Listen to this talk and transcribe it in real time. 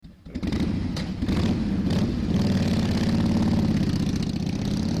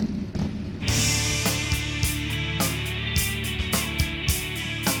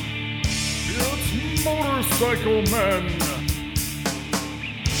Motorcycle Men.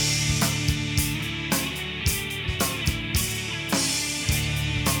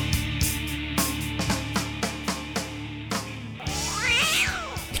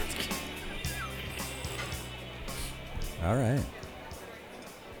 All right.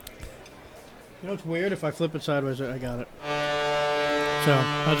 You know, it's weird. If I flip it sideways, I got it. So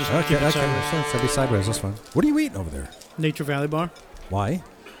I'll just keep it Okay. sideways. So be sideways. That's fine. What are you eating over there? Nature Valley Bar. Why?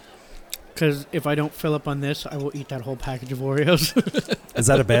 Because if I don't fill up on this, I will eat that whole package of Oreos. Is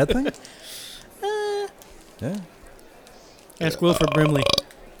that a bad thing? Yeah. Ask Wilford Brimley.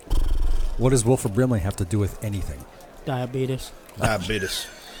 What does Wilford Brimley have to do with anything? Diabetes. Diabetes.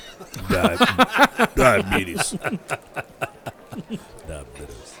 Diabetes.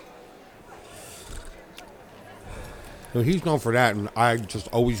 Diabetes. So he's known for that, and I just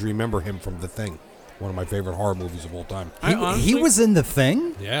always remember him from The Thing, one of my favorite horror movies of all time. He was in The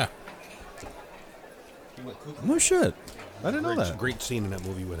Thing? Yeah. No shit. I didn't know Great, that. great scene in that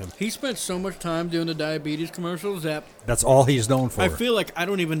movie with him. He spent so much time doing the diabetes commercials that That's all he's known for. I feel like I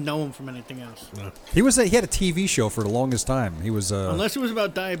don't even know him from anything else. He had a TV show for the longest time. He was Unless it was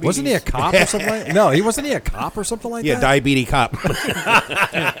about diabetes. wasn't he a cop or something like No, he wasn't he a cop or something like Yeah, that? diabetes cop.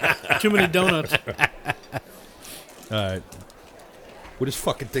 Too many donuts. All right. Well, this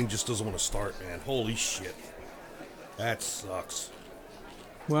fucking thing just doesn't want to start, man. Holy shit. That sucks.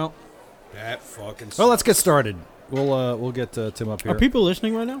 Well, That fucking sucks. Well, let's get started. We'll get Tim up here. are people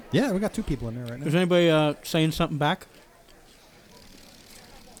listening right now? Yeah, we got 2 people in there right now. Is anybody saying something back?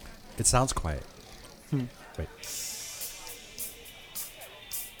 It sounds quiet. Wait.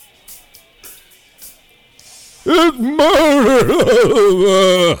 It's murder!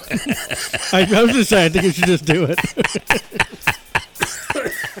 I was going to say, I think you should just do it.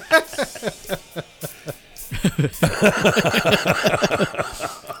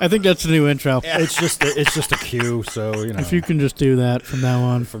 I think that's the new intro. It's just a cue, so you know. If you can just do that from now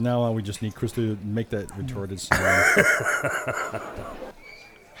on. From now on, we just need Chris to make that retorted sound.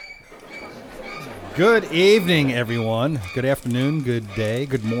 Good evening, everyone. Good afternoon, good day,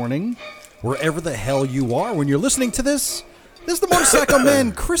 good morning, wherever the hell you are when you're listening to this. This is the Motorcycle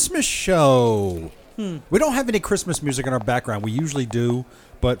Men Christmas show. We don't have any Christmas music in our background. We usually do,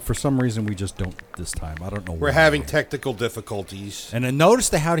 but for some reason we just don't this time. I don't know why. We're having technical difficulties. And notice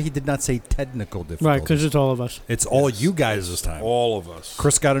how he did not say technical difficulties. Right, because it's all of us. It's all you guys this time. All of us.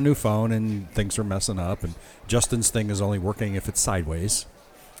 Chris got a new phone and things are messing up, and Justin's thing is only working if it's sideways.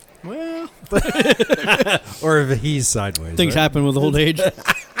 Well, Or if he's sideways. things right? happen with old age.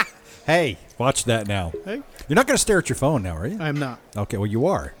 Hey, watch that now. Hey, You're not going to stare at your phone now, are you? I'm not. Okay, well, you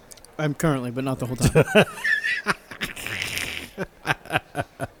are. I'm currently, but not the whole time.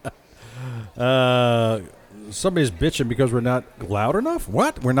 Somebody's bitching because we're not loud enough?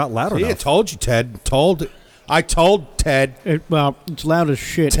 What? We're not loud See, I enough. told you, Ted. I told Ted. Well, it's loud as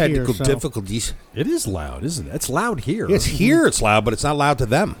shit Technical here, so. difficulties. It is loud, isn't it? It's loud here. It's here. It's loud, but it's not loud to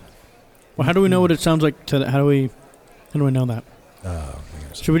them. Well, how do we know what it sounds like? How do we know that?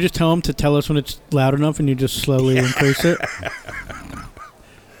 Should we just tell them to tell us when it's loud enough, and you just slowly increase it?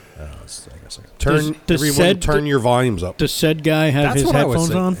 Turn turn your volumes up, Does said guy have That's his what I was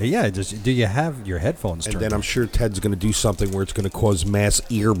headphones saying. on? Yeah, do you have your headphones and turned then on? I'm sure Ted's going to do something where it's going to cause mass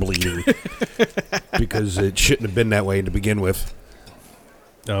ear bleeding because it shouldn't have been that way to begin with.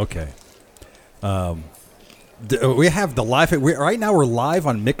 Okay. We have the live. Right now, we're live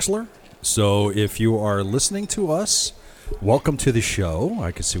on Mixlr. So if you are listening to us, welcome to the show.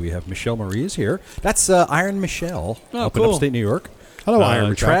 I can see we have Michelle Marie is here. That's Iron Michelle up in cool. upstate New York. Hello, Iron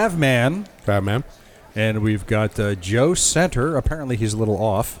Michelle. Trav Man. Bad man. And we've got Joe Center. Apparently, he's a little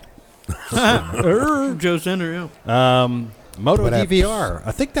off. Joe Center, yeah. Moto What happened? DVR.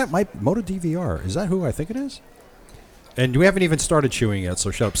 I think that might Moto DVR. Is that who I think it is? And we haven't even started chewing yet,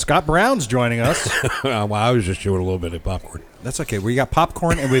 so shut up. Scott Brown's joining us. Well, I was just chewing a little bit of popcorn. That's okay. We got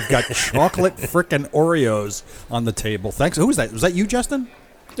popcorn and we've got chocolate frickin' Oreos on the table. Thanks. Who was that? Was that you, Justin?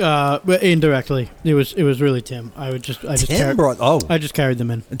 But indirectly, it was really Tim. I just Tim brought. Oh, I just carried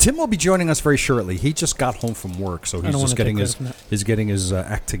them in. and Tim will be joining us very shortly. He just got home from work, so he's don't just wanna getting take his credit from that. he's getting his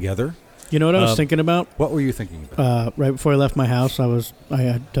act together. You know what I was thinking about? What were you thinking about? Right before I left my house, I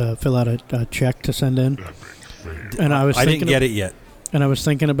had to fill out a check to send in, and I didn't get it yet. And I was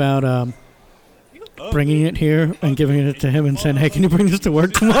thinking about bringing it here and giving it to him and saying, "Hey, can you bring this to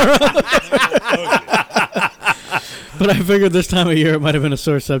work tomorrow?" But I figured this time of year it might have been a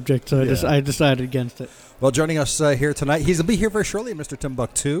sore subject, so I decided against it. Well, joining us here tonight, he'll be here very shortly, Mr.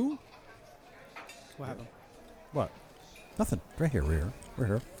 Timbuktu. What happened? What? Nothing. Right here. We're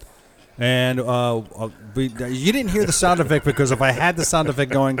here. And you didn't hear the sound effect because if I had the sound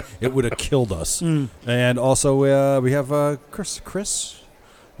effect going, it would have killed us. And also we have Chris,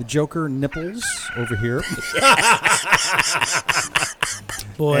 the Joker nipples over here.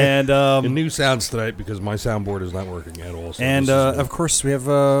 Boy. And new sounds tonight because my soundboard is not working at all. So and of course we have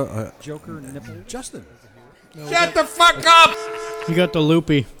Joker nipple Justin. shut the fuck up! You got the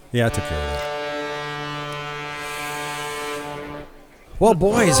loopy. Yeah, I took care of that. Well,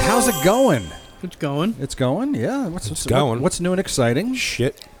 boys, how's it going? It's going. It's going, yeah. What's going. What's new and exciting?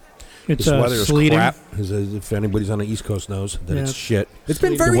 Shit. It's This weather is sleeting. crap. If anybody's on the East Coast knows, then Yeah. it's shit. It's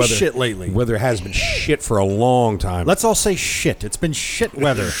been The very weather- shit lately. The weather has been shit for a long time. Let's all say shit. It's been shit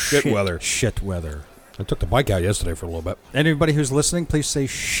weather. Shit weather. Shit weather. I took the bike out yesterday for a little bit. Anybody who's listening, please say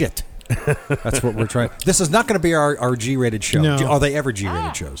shit. That's what we're trying. This is not going to be our G-rated show. No. Are they ever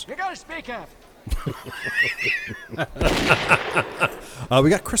G-rated shows? You gotta speak up. We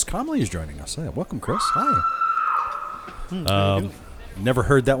got Chris Comley is joining us. Hey, welcome, Chris. Hi. Never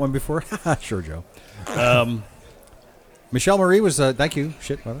heard that one before. Sure, Joe. Michelle Marie was. Thank you.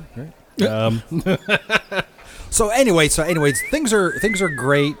 Shit, mother. Right. So anyways, things are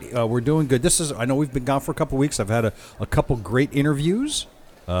great. We're doing good. I know we've been gone for a couple weeks. I've had a couple great interviews.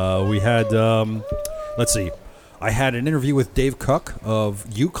 We had. Let's see. I had an interview with Dave Cook of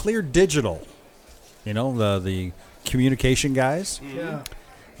Uclear Digital. You know, the communication guys. Yeah.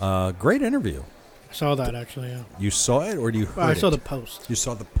 Great interview. Saw that actually. Yeah. You saw it or do you heard I saw it? the post. You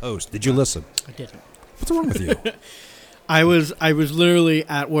saw the post. Did you listen? I didn't. What's wrong with you? I was literally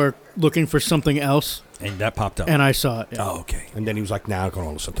at work looking for something else, And that popped up. and I saw it. Yeah. Oh, okay. And then he was like, "Nah, I'm going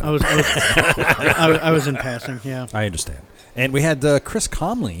to listen to I it." was I was in passing. Yeah. I understand. And we had Chris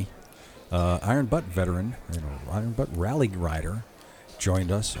Comley, Iron Butt veteran, Iron Butt rally rider,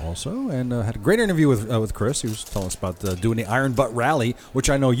 joined us also, and had a great interview with Chris. He was telling us about doing the Iron Butt rally, which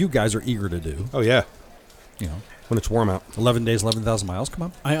I know you guys are eager to do. Oh, yeah. You know, When it's warm out. 11 days, 11,000 miles. Come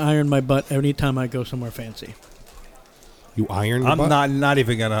on. I iron my butt every time I go somewhere fancy. You iron your I'm butt? not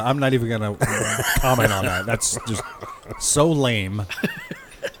even gonna comment on that. That's just so lame.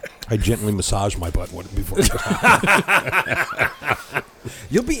 I gently massage my butt before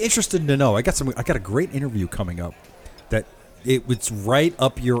You'll be interested to know. I got a great interview coming up that it's right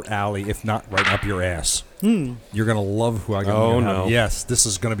up your alley, if not right up your ass. You're gonna love who I got. Oh, no. Yes, this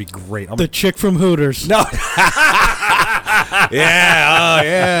is gonna be great. The chick from Hooters. No,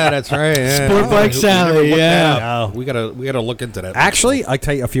 yeah, that's right. Yeah. Sport Bike Sally. Yeah. no. We gotta look into that. Actually, I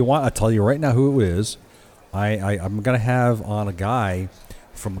tell you, if you want, I'll tell you right now who it is. I'm gonna have on a guy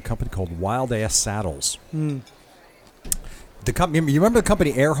from a company called Wild Ass Saddles. The company, you remember the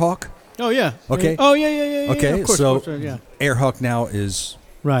company Airhawk? Oh yeah. Okay. Oh yeah. Okay, Of course, so of course, yeah. Airhawk now is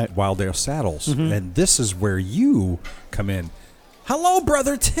Right. Wild Air Saddles, and this is where you come in. Hello,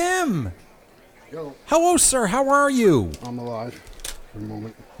 brother Tim. Yo, Hello, sir. How are you? I'm alive for a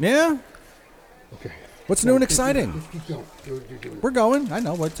moment. Yeah. Okay. What's new and exciting? Keep going. Do what you're doing. We're going. I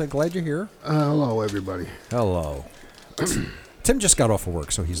know. But I'm glad you're here. Hello, everybody. Hello. Tim just got off of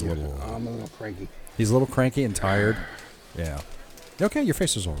work, so he's a little. I'm a little cranky. He's a little cranky and tired. Yeah. Okay, your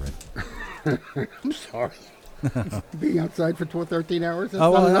face is all red. I'm sorry. Being outside for 13 hours? That's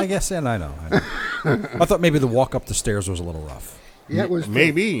Oh, not well, enough? I guess, and I know. I thought maybe the walk up the stairs was a little rough. Yeah, it was.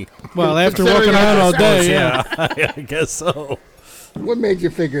 Maybe. Well, after Considering walking around all I day, yeah. I guess so. What made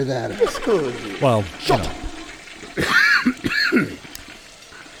you figure that out? Well,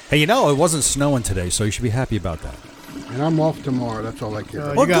 hey, it wasn't snowing today, so you should be happy about that. And I'm off tomorrow. That's all I care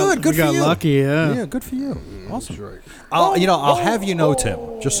about. Well, good you for got you. lucky, yeah. Yeah, good for you. Awesome. That's right. I'll have you know,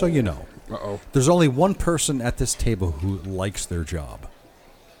 Tim, just so you know, Uh-oh. there's only one person at this table who likes their job.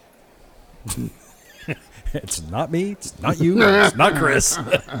 It's not me. It's not you. It's not Chris.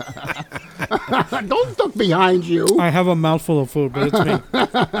 Don't look behind you. I have a mouthful of food, but it's me.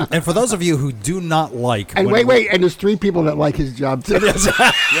 And for those of you who do not like, And wait. And there's 3 people that like his job, too.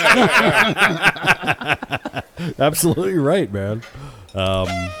 Absolutely right, man.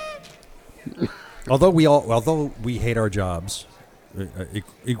 Although we hate our jobs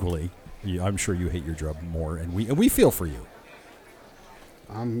equally, I'm sure you hate your job more, and we feel for you.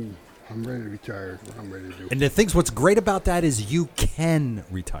 I'm ready to retire. What I'm ready to do. And the things, what's great about that is you can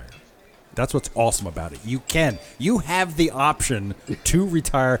retire. That's what's awesome about it. You can. You have the option to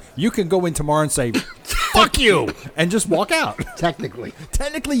retire. You can go in tomorrow and say, "Fuck you," and just walk out. Technically.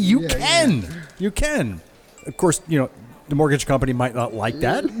 Technically, you Yeah, can. You can. Of course, the mortgage company might not like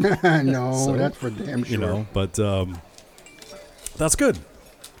that. No, So, that's for damn sure. But that's good.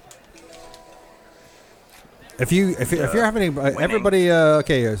 If you're having everybody,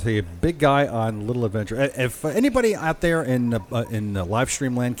 okay, so a big guy on Little Adventure. If anybody out there in the live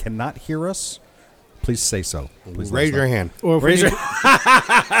stream land cannot hear us, please say so. Please Raise your hand. Or if Raise we your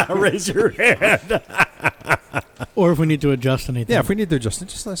need, raise your hand. or if we need to adjust anything. Yeah, if we need to adjust it,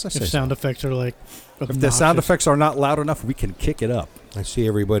 just let's say if sound so. effects are like If the sound obnoxious. effects are not loud enough, we can kick it up. I see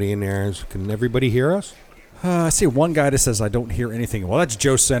everybody in there. Can everybody hear us? I see one guy that says I don't hear anything. Well, that's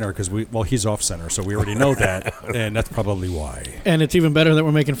Joe Center because he's off center, so we already know that, and that's probably why. And it's even better that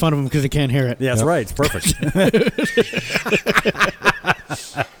we're making fun of him because he can't hear it. Yeah, that's right. It's perfect.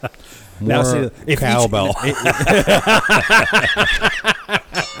 More cowbell.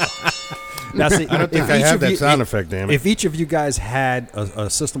 Now, see, I don't think I have that sound effect, damn it. If each of you guys had a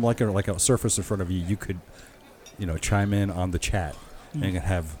system like a Surface in front of you, you could, chime in on the chat and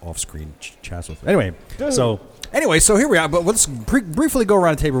have off-screen chats with. Anyway, so here we are. But let's briefly go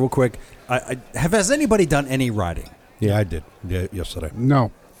around the table real quick. Has anybody done any riding? Yeah, I did. Yeah, yesterday.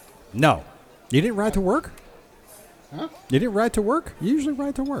 No. No, you didn't ride to work. Huh? You didn't ride to work. You usually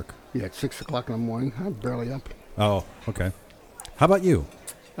ride to work. Yeah, at 6 o'clock in the morning. I'm barely up. Oh, okay. How about you?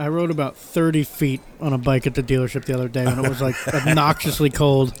 I rode about 30 feet on a bike at the dealership the other day when it was like obnoxiously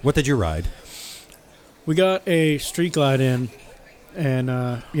cold. What did you ride? We got a Street Glide in, and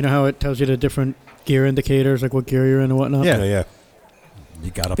you know how it tells you the different gear indicators, like what gear you're in and whatnot? Yeah.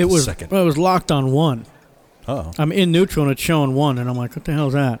 You got up It to was, second. well, it was locked on 1. Oh. I'm in neutral and it's showing 1, and I'm like, what the hell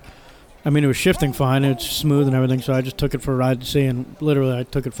is that? I mean, it was shifting fine, it's smooth and everything, so I just took it for a ride to see, and literally I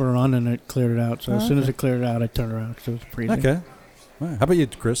took it for a run and it cleared it out. So as soon as it cleared it out, I turned around because it was freezing. Okay. All right. How about you,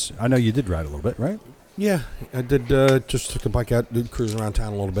 Chris? I know you did ride a little bit, right? Yeah, I did. Just took the bike out, did cruise around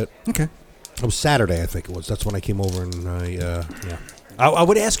town a little bit. Okay. It was Saturday, I think it was. That's when I came over and yeah. I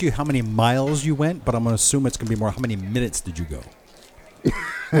would ask you how many miles you went, but I'm going to assume it's going to be more how many minutes did you go?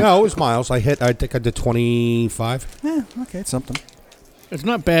 No, it was miles. I think I did 25. Yeah, okay, it's something. It's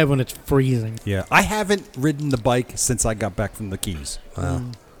not bad when it's freezing. Yeah, I haven't ridden the bike since I got back from the Keys.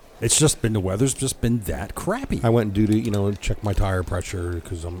 It's just been, the weather's just been that crappy. I went and check my tire pressure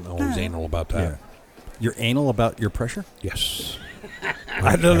because I'm always anal about that. Yeah. You're anal about your pressure? Yes.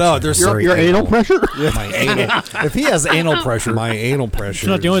 I don't know. There's Your anal pressure? My anal. If he has anal pressure, My anal pressure. It's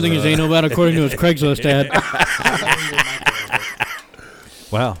not the only thing he's anal about, according to his Craigslist ad.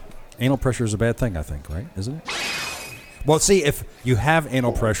 wow, anal pressure is a bad thing, I think, right? Isn't it? Well, see, if you have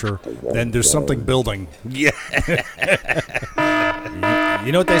anal pressure, then there's something building. Yeah.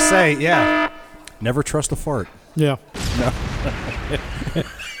 You know what they say? Yeah. Never trust a fart. Yeah.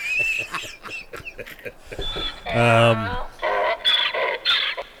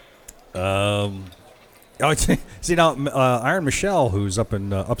 Oh, see now, Iron Michelle, who's up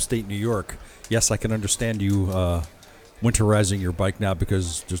in upstate New York. Yes, I can understand you winterizing your bike now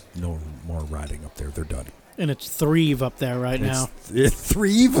because there's no more riding up there. They're done. And it's Threve up there right now. It's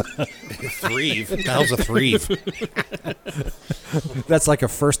Threve. Threve. What the hell's a Threve? That's like a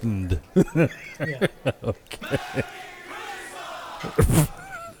first and. Yeah.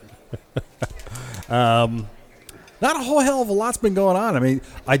 Not a whole hell of a lot's been going on. I mean,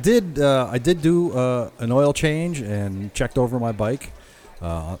 I did do an oil change and checked over my bike,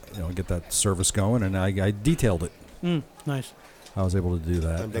 get that service going, and I detailed it. Nice. I was able to do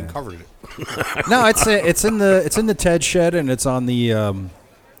that. And then covered it. No, it's in the TED shed, and it's on the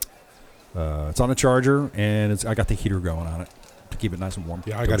charger, and I got the heater going on it to keep it nice and warm.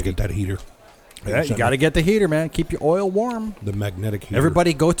 Yeah, I got to get that heater. Yeah, you got to get the heater, man. Keep your oil warm. The magnetic heater.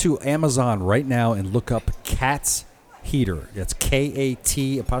 Everybody go to Amazon right now and look up Cat's heater. That's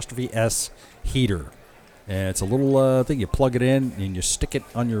KAT''S heater. And it's a little thing. You plug it in and you stick it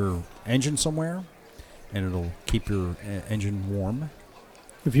on your engine somewhere, and it'll keep your engine warm.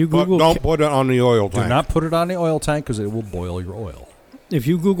 If you But Google don't put it on the oil tank. Do not put it on the oil tank because it will boil your oil. if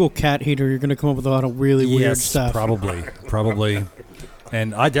you Google cat heater, you're going to come up with a lot of really weird stuff. Probably.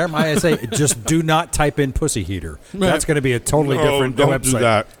 And I dare I say, just do not type in pussy heater. That's going to be a totally different don't website. do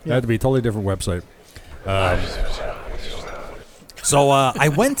that. That'd be a totally different website. So I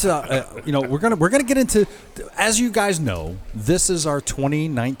went. We're gonna get into. As you guys know, this is our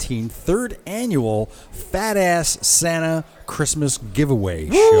 2019 third annual Fat Ass Santa Christmas giveaway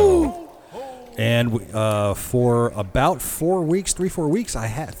show. And for about 4 weeks, 3 weeks, I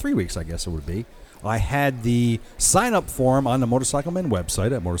had 3 weeks, I guess it would be. I had the sign-up form on the Motorcycle Men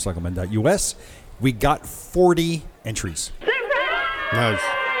website at motorcyclemen.us. We got 40 entries. Nice.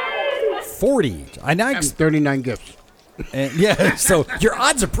 40. And 39 gifts. And yeah, so your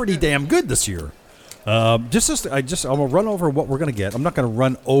odds are pretty damn good this year. I'm gonna run over what we're gonna get. I'm not gonna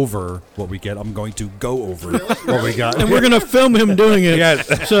run over what we get. I'm going to go over what we got. And we're going to film him doing it.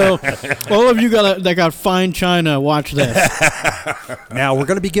 Yes. So all of you that got fine china, watch this. Now we're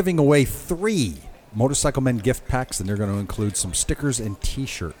gonna be giving away 3 Motorcycle Men gift packs, and they're going to include some stickers and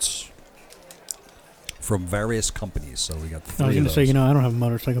T-shirts from various companies. So we got 3 I was of going to say, those. I don't have a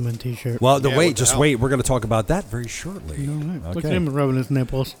Motorcycle Man T-shirt. Well, Yeah, what the hell? wait. We're going to talk about that very shortly. Look at him rubbing his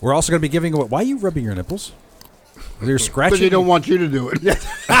nipples. We're also going to be giving away. Why are you rubbing your nipples? They're scratching. But they don't want you to do it.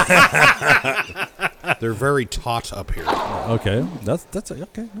 They're very taut up here. Okay, that's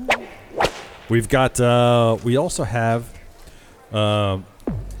okay. We've got. We also have.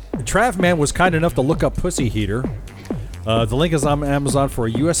 Trav Man was kind enough to look up pussy heater. The link is on Amazon for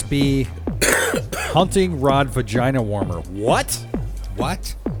a USB hunting rod vagina warmer. What?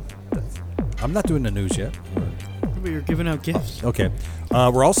 I'm not doing the news yet. But you're giving out gifts. Okay.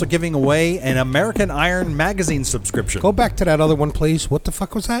 We're also giving away an American Iron magazine subscription. Go back to that other one, please. What the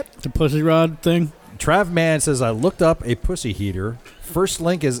fuck was that? The pussy rod thing. Trav Man says, I looked up a pussy heater. First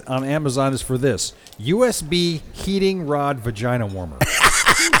link is on Amazon is for this. USB heating rod vagina warmer.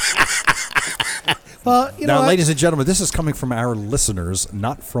 Well, Now, ladies and gentlemen, this is coming from our listeners,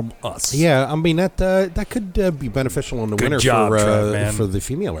 not from us. Yeah, I mean that could be beneficial in the winter job, Trev, man. for the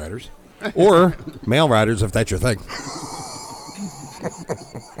female riders or male riders if that's your thing.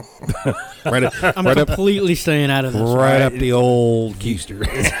 I'm completely staying out of this. Right up the old keister.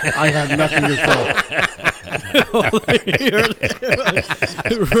 I have nothing to say.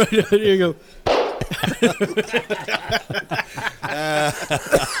 Right here you go.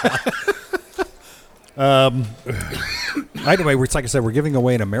 Anyway, like I said, we're giving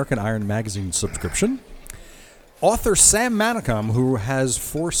away an American Iron magazine subscription. Author Sam Manicom, who has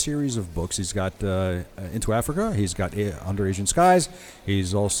 4 series of books. He's got Into Africa. He's got Under Asian Skies.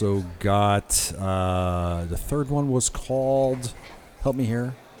 He's also got the third one was called. Help me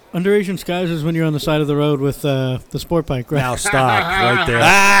here. Under Asian Skies is when you're on the side of the road with the sport bike, right? Now stop right there.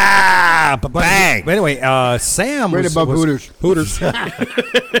 Bang! But anyway, Sam Right was, above was- Hooters.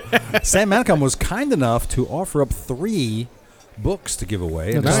 Sam Manicom was kind enough to offer up 3 books to give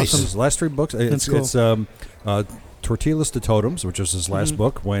away. That's And awesome. His last 3 books. That's cool. It's Tortillas to Totems, which is his last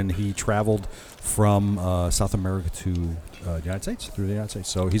book when he traveled from South America to the United States, through the United States.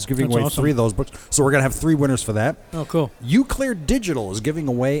 So he's giving That's away awesome. 3 of those books. So we're going to have 3 winners for that. Oh, cool. Uclear Digital is giving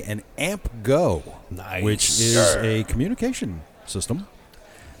away an Amp Go, Nice. which is a communication system.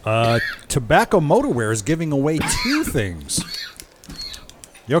 Tobacco Motorwear is giving away 2 things.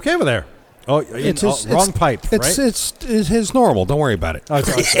 You okay over there? Oh, wrong pipe, right? It's his normal. Don't worry about it. Oh,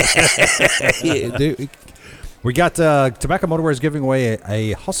 we got Tobacco Motorwear is giving away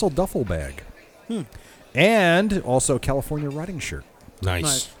a Hustle duffel bag. And also California riding shirt.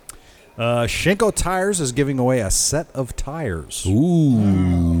 Nice. Shinko Tires is giving away a set of tires.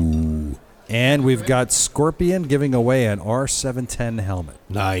 Ooh. And we've got Scorpion giving away an R710 helmet.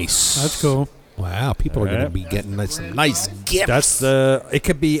 Nice. That's cool. Wow, people are going to Alright. be getting some nice gifts. That's it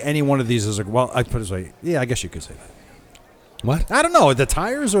could be any one of these as well, I put it this way. Yeah, I guess you could say that. What? I don't know, the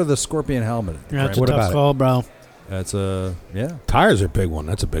tires or the Scorpion helmet? Yeah, that's a What tough about it? call, bro. That's yeah. Tires are a big one.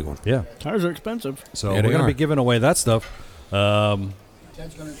 That's a big one. Yeah. Tires are expensive. So Yeah, we're they going to are. be giving away that stuff. I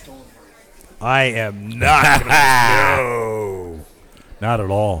am not. No. Not at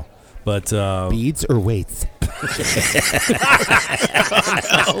all. But Beads or weights?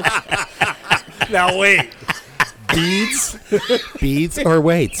 now wait. Beads? Beads or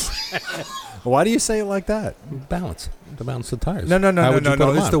weights? Why do you say it like that? Balance. To balance the tires. No. How would you put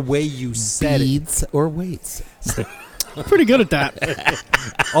them It's on? the way you said it. Beads or weights? Pretty good at that.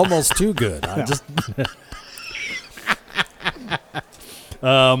 Almost too good. I'm just.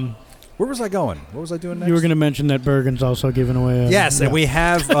 Where was I going? What was I doing next? You were going to mention that Bergen's also giving away. Yes, and we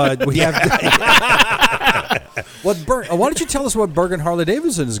have what? Why don't you tell us what Bergen Harley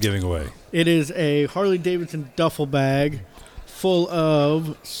Davidson is giving away? It is a Harley Davidson duffel bag full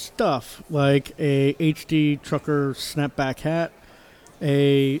of stuff like a HD trucker snapback hat,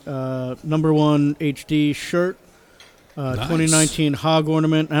 a number 1 HD shirt, 2019 hog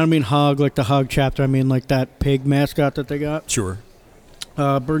ornament. I don't mean hog like the hog chapter. I mean like that pig mascot that they got. Sure.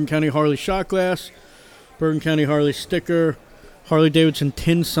 Bergen County Harley shot glass, Bergen County Harley sticker, Harley Davidson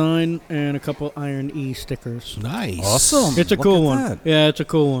tin sign, and a couple Iron E stickers. Nice. Awesome. It's a Look cool at one. that. Yeah, it's a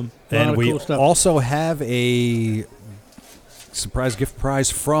cool one. A lot And of we cool stuff. also have a surprise gift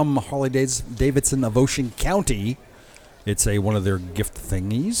prize from Harley Davidson of Ocean County. It's one of their gift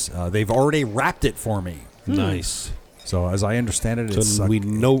thingies. They've already wrapped it for me. Nice. So as I understand it, it's So we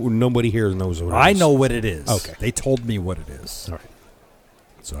know nobody here knows what it is. I know what it is. Okay. They told me what it is. All right.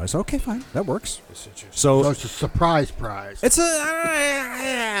 So I said, okay, fine, that works. So So it's a surprise prize. it's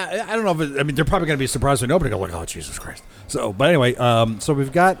I don't know if I mean they're probably going to be surprised when nobody go like, oh Jesus Christ. So but anyway, so we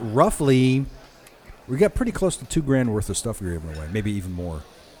got pretty close to $2,000 worth of stuff we were giving away, maybe even more.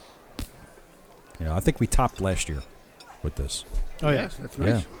 I think we topped last year with this. Oh yeah. Yes, that's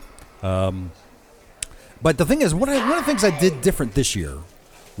nice. Yeah. But the thing is, one of the things I did different this year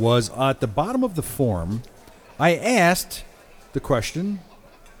was at the bottom of the form, I asked the question,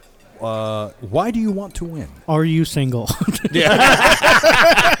 why do you want to win? Are you single? Do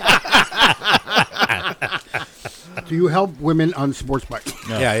you help women on sports bikes?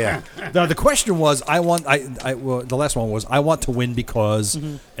 Yeah. No, the question was, well, the last one was, I want to win because,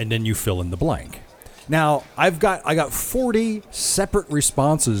 and then you fill in the blank. Now, I got 40 separate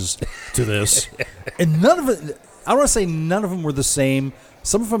responses to this, and none of it, I don't want to say none of them were the same.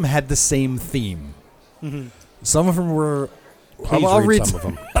 Some of them had the same theme. Some of them were, Please I'll read some of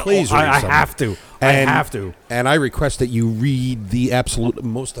them. Please read I some have of them. to. I have to. And I request that you read the absolute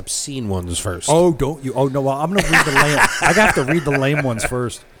most obscene ones first. Oh, don't you? Oh, no, well, I'm going to read the lame. I have to read the lame ones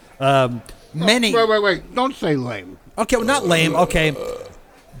first. Many. Wait. Don't say lame. Okay, well, not lame. Okay.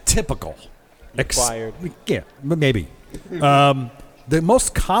 Typical. Fired. Yeah, maybe. The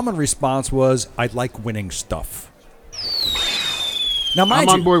most common response was, I like winning stuff. Now, mind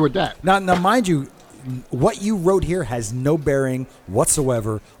I'm on you, board with that. Now, mind you, what you wrote here has no bearing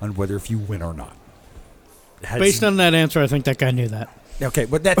whatsoever on whether if you win or not. Based on that answer, I think that guy knew that. Okay,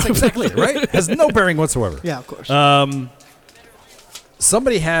 but that's exactly it, right? Has no bearing whatsoever. Yeah, of course.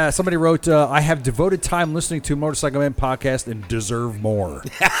 Somebody wrote, I have devoted time listening to Motorcycle Man podcast and deserve more.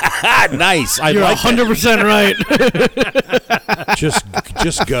 Nice. I You're like 100% right. that.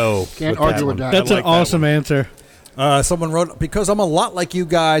 Just go. Can't with argue that with one. that. That's an awesome answer. Someone wrote, because I'm a lot like you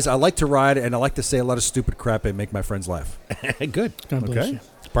guys, I like to ride and I like to say a lot of stupid crap and make my friends laugh. Good. God bless Okay. you.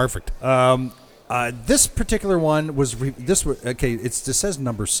 It's perfect. This particular one was, it says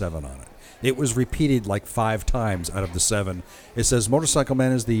number 7 on it. It was repeated like 5 times out of the 7. It says, Motorcycle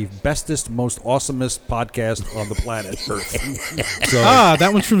Man is the bestest, most awesomest podcast on the planet Earth. So,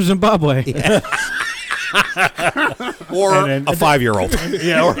 That one's from Zimbabwe. Or and a 5-year-old.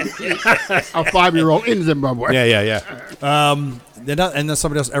 yeah, or, A 5-year-old in Zimbabwe. Yeah. and then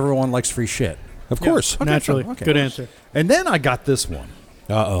somebody else, everyone likes free shit. Of course. Okay, Naturally. fine, okay. Good answer. And then I got this one.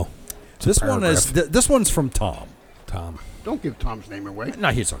 Uh-oh. This one's from Tom. Tom. Don't give Tom's name away. No,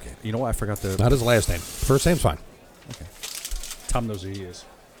 he's okay. You know what? I forgot the... Not his last name. First name's fine. Tom knows who he is.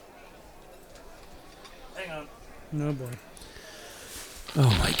 No boy. Oh,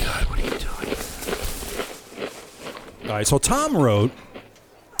 my God. What are you doing? All right, so Tom wrote,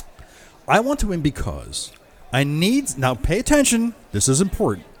 I want to win because I need... Now, pay attention. This is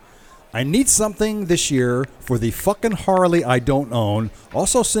important. I need something this year for the fucking Harley I don't own.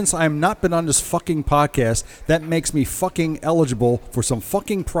 Also, since I have not been on this fucking podcast, that makes me fucking eligible for some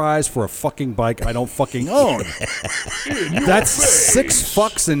fucking prize for a fucking bike I don't fucking own. That's 6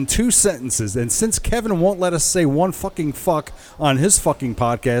 fucks in 2 sentences. And since Kevin won't let us say one fucking fuck on his fucking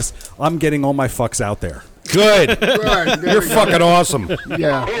podcast, I'm getting all my fucks out there. Good. Right, there You're we go. fucking awesome.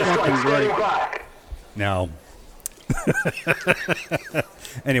 Yeah, fucking great. Now,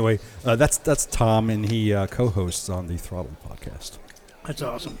 anyway, that's Tom, and he co-hosts on the Throttle podcast. That's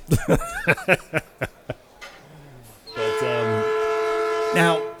awesome.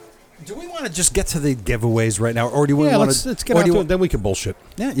 Now, do we want to just get to the giveaways right now, or do we Yeah, want let's get out to it. Then we can bullshit.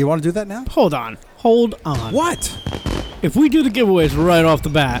 Yeah, you want to do that now? Hold on. What? If we do the giveaways right off the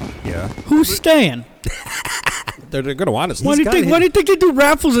bat, Yeah. who's staying? They're going to want us. Why do you think they do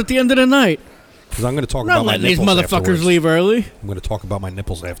raffles at the end of the night? Because I'm going to talk We're not about my letting these nipples motherfuckers afterwards. leave early. I'm going to talk about my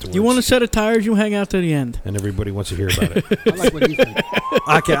nipples afterwards. You want a set of tires? You hang out to the end. And everybody wants to hear about it. I like what he thinks.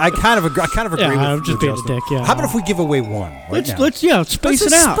 Okay, I kind of agree. Yeah, with I'm just with being a Justin. dick, yeah. How about if we give away one? Right now? Let's space Let's it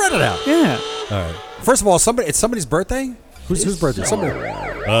just out. spread it out. Yeah. All right. First of all, it's somebody's birthday. Whose birthday? Somebody.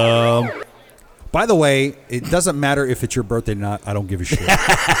 By the way, it doesn't matter if it's your birthday or not. I don't give a shit.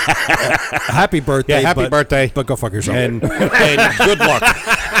 Happy birthday! Yeah, happy birthday. But go fuck yourself. and good luck.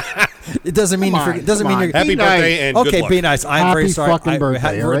 It doesn't mean Come on, it doesn't come mean on. you're Happy Be nice. birthday and good okay. luck. Be nice. I'm Happy very sorry. fucking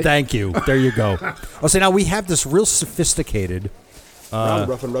birthday, all right? Thank you. There you go. Oh, see, now we have this real sophisticated,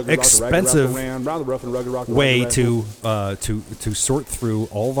 expensive way to sort through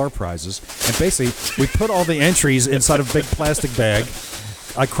all of our prizes, and basically we put all the entries inside a big plastic bag.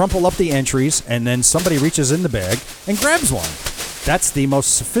 I crumple up the entries, and then somebody reaches in the bag and grabs one. That's the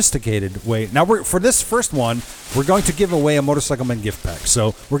most sophisticated way. Now, for this first one, we're going to give away a Motorcycle Men gift pack.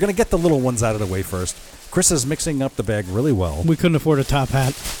 So we're going to get the little ones out of the way first. Chris is mixing up the bag really well. We couldn't afford a top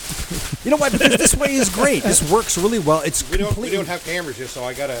hat. You know what? Because this way is great. This works really well. It's We completely. don't have cameras here, so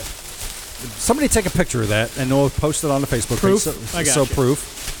I gotta. Somebody take a picture of that and we'll post it on the Facebook Proof? page. I got So you.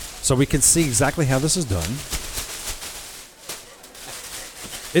 proof. So we can see exactly how this is done.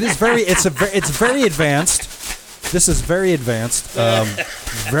 It is very. It's very advanced. This is very advanced.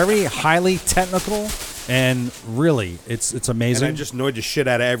 Very highly technical, and really, it's And amazing. I just annoyed the shit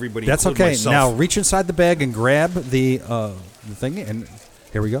out of everybody. That's including okay. myself. Now reach inside the bag and grab the thing, and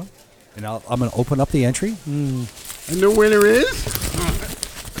here we go. And I'm going to open up the entry. And the winner is?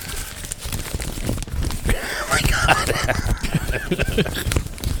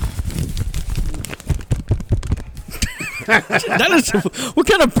 That is what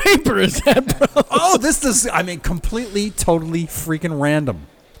kind of paper is that, bro? Oh, this is, I mean, completely, totally freaking random.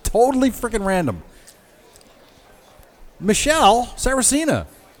 Totally freaking random. Michelle Saracena.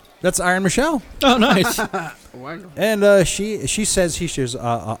 That's Iron Michelle. Oh, nice. Wonderful. And she says,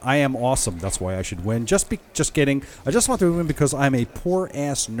 I am awesome. That's why I should win. Just kidding. I just want to win because I'm a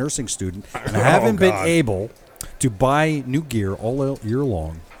poor-ass nursing student and I haven't been God. able to buy new gear all year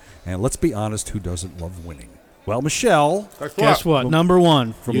long. And let's be honest, who doesn't love winning? Well, Michelle Guess what? Number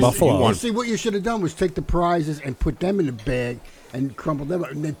one. from Buffalo. You see, what you should have done was take the prizes and put them in the bag and crumple them up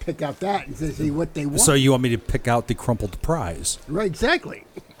and then pick out that and see what they want. So you want me to pick out the crumpled prize? Right, exactly.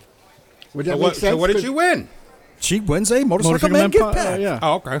 Would that So make what, sense? so what did you win? She wins a Motorcycle Man Man gift po- pack. yeah.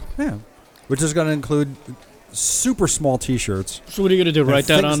 Oh, okay. Yeah. Which is going to include super small T-shirts. So what are you going to do? Write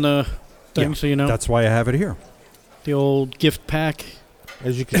that things- on the thing Yeah, so you know? That's why I have it here. The old gift pack.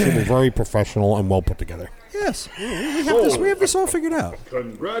 As you can see, we're very professional and well put together. Yes. We have this all figured out.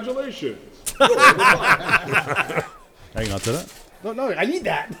 Congratulations. Hang on to that. No, I need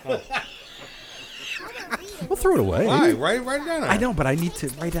that. We'll throw it away. Why? Write it down. I know, but I need to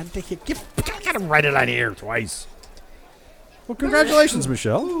write it. I gotta write it on here twice. Well, congratulations,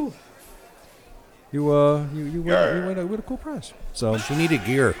 Michelle. You win a cool prize. So She needed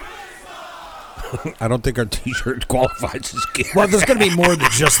gear. I don't think our T-shirt qualifies as gear. well, there's gonna be more than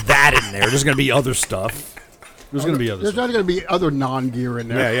just that in there. There's gonna be other stuff. There's gonna be other There's stuff. not going to be other non-gear in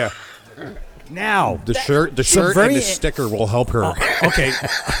there. Yeah. Now, The shirt, very- and the sticker will help her. okay.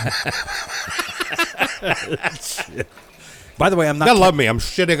 By the way, I'm not. God love me. I'm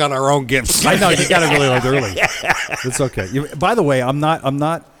shitting on our own gifts. I know you got it really early. It's okay. By the way, I'm not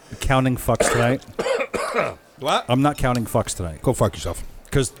counting fucks tonight. What? I'm not counting fucks tonight Go fuck yourself.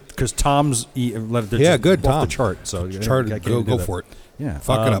 because Tom's let it Yeah, just good, off Tom. the chart. So Chart, I can't go do that. for it. Yeah,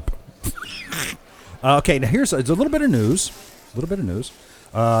 Fuck it up. Okay, now it's a little bit of news.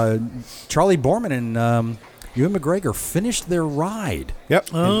 Charlie Borman and Ewan McGregor finished their ride.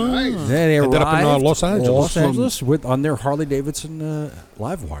 Yep. Nice. They Ended up in, arrived Los Angeles. Los Angeles on their Harley Davidson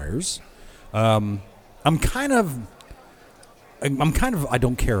live wires. I'm kind of I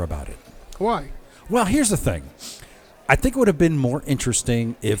don't care about it. Why? Well, here's the thing. I think it would have been more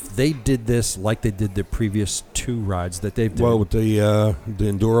interesting if they did this like they did the previous two rides that they've done. Well, with the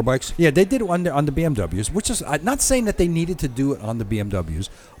Enduro bikes. Yeah, they did it on the BMWs, which is I'm not saying that they needed to do it on the BMWs,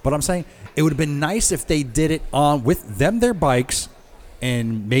 but I'm saying it would have been nice if they did it on with them their bikes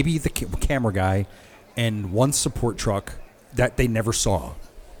and maybe the camera guy and one support truck that they never saw.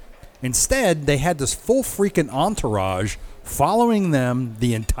 Instead, they had this full freaking entourage following them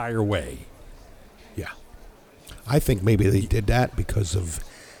the entire way. Yeah. I think maybe they did that because of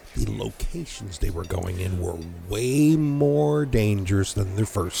the locations they were going in were way more dangerous than their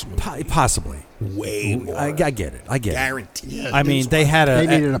first movie. Possibly. Way more. I get it. I get it. Guarantee. I mean, they had They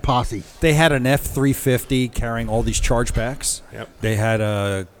needed a posse. They had an F-350 carrying all these charge packs. Yep. They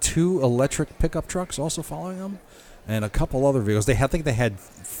had 2 electric pickup trucks also following them, and a couple other vehicles. I think they had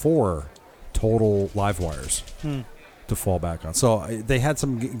 4 total live wires to fall back on. So they had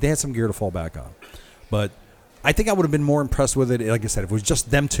some gear to fall back on. But I think I would have been more impressed with it. Like I said, if it was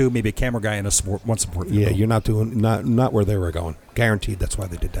just them two, maybe a camera guy and one support vehicle. Yeah, you're not doing not where they were going. Guaranteed. That's why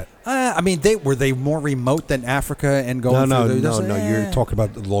they did that. I mean, were they more remote than Africa and going? No. through You're talking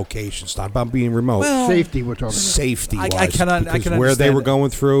about the locations, not about being remote. Well, Safety, we're talking about. Safety wise, I can because where they understand were it. going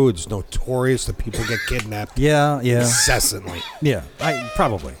through, it's notorious that people get kidnapped Yeah. incessantly. Yeah.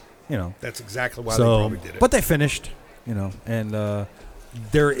 Probably. That's exactly why they So, probably did it. but they finished. And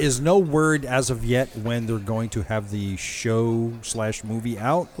there is no word as of yet when they're going to have the show/movie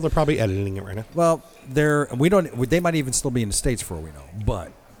out. well, they're probably editing it right now. Well, they might even still be in the States for all we know.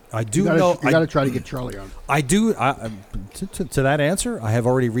 But I do You gotta, know. you got to try to get Charlie on. I do. To that answer, I have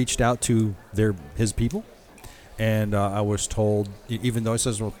already reached out to his people, and I was told, even though he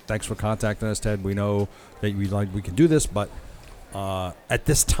says, "Well, thanks for contacting us, Ted. We know that we can do this, but at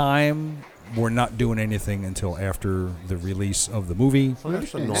this time, we're not doing anything until after the release of the movie. Well,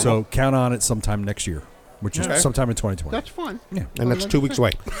 that's normal. So count on it sometime next year, which is Okay. sometime in 2020. That's fun. Yeah. and that's 2 weeks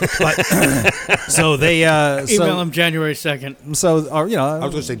away. So they Email them January 2nd. so you know, I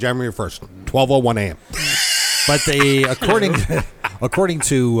was going to say January 1st, 12:01 a.m. but they according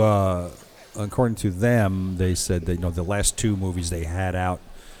to them, they said that the last 2 movies they had out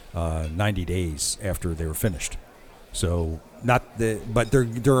 90 days after they were finished. So but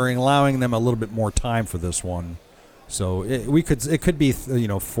they're allowing them a little bit more time for this one. So it could be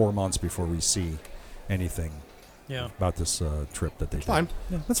 4 months before we see anything Yeah. about this trip that they did. Fine.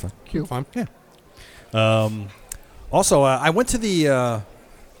 Yeah, that's fine. Cute. Fine. Yeah. Also, I went to the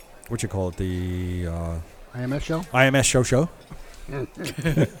what you call it, the IMS show. IMS show.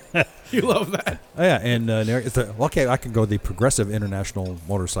 You love that. Oh, yeah, and okay, I can go the Progressive International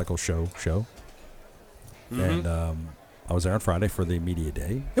Motorcycle Show, and I was there on Friday for the media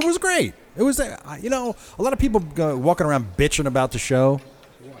day. It was great. It was a lot of people walking around bitching about the show.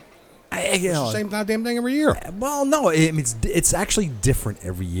 It's the same goddamn thing every year. Well, no, it's actually different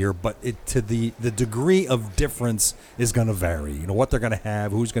every year, but to the degree of difference is going to vary. What they're going to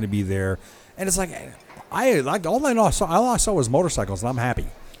have, who's going to be there, and it's like all I saw was motorcycles, and I'm happy.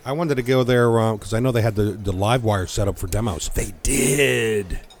 I wanted to go there because I know they had the live wire set up for demos. They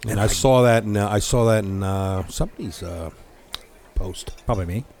did, And I saw that in somebody's post. probably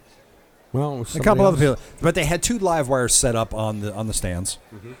me. Well, A couple other people, but they had 2 live wires set up on the stands,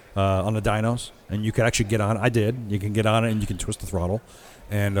 on the dynos, and you could actually get on. I did. You can get on it, and you can twist the throttle,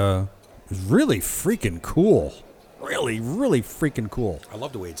 and it was really freaking cool. Really, really freaking cool. I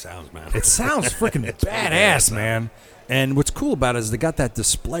love the way it sounds, man. It sounds freaking badass, man. And what's cool about it is they got that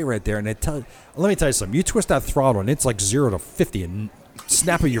display right there, and let me tell you something. You twist that throttle, and it's like 0 to 50 in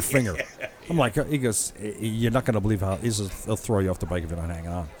snap of your finger. I'm like, he goes, you're not going to believe how he'll throw you off the bike if you're not hanging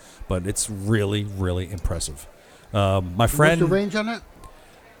on. But it's really, really impressive. My friend, What's the range on that?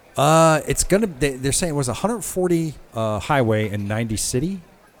 it's gonna. They're saying it was 140 highway and 90 city.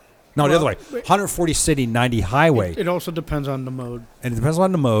 No, the other way. 140 city, 90 highway. It also depends on the mode. And it depends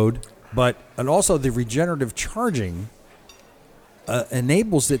on the mode, and also the regenerative charging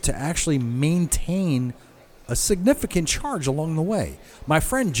enables it to actually maintain a significant charge along the way. My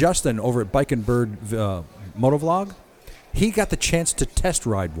friend Justin over at Bike and Bird Motovlog, he got the chance to test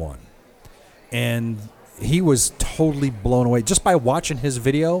ride one, and he was totally blown away just by watching his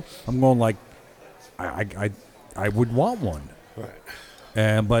video. I'm going like, I would want one.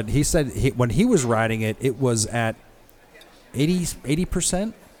 Right. But he said when he was riding it, it was at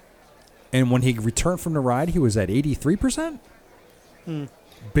 80%, and when he returned from the ride, he was at 83%.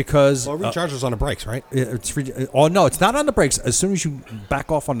 Because recharges on the brakes, right? No, it's not on the brakes. As soon as you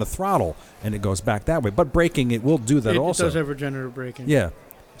back off on the throttle, and it goes back that way. But braking, it will do that also. It does have regenerative braking. Yeah.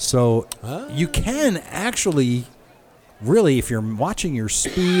 So you can actually, really, if you're watching your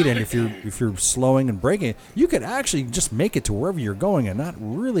speed and if you're slowing and braking, you could actually just make it to wherever you're going and not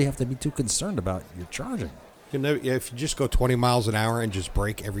really have to be too concerned about your charging. If you just go 20 miles an hour and just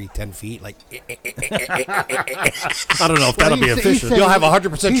brake every 10 feet, like I don't know if that'll be efficient. You'll have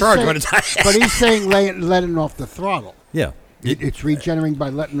 100% charge when it's But he's saying letting off the throttle. Yeah. It's regenerating by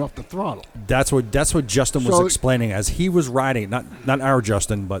letting off the throttle. That's what Justin was explaining as he was riding. Not our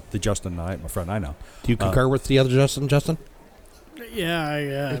Justin, but the Justin my friend I know. Do you concur with the other Justin? Yeah.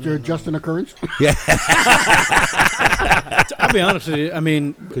 Is there just an occurrence? I'll be honest with you. I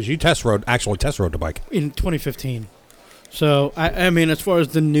mean, because you actually test rode the bike in 2015. So I mean, as far as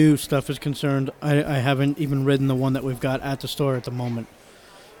the new stuff is concerned, I haven't even ridden the one that we've got at the store at the moment.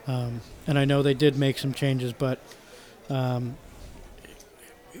 And I know they did make some changes, but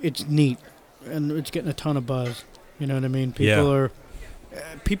it's neat and it's getting a ton of buzz. You know what I mean? People.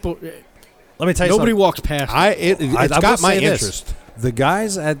 Let me tell you nobody something. walks past. It's got my interest. The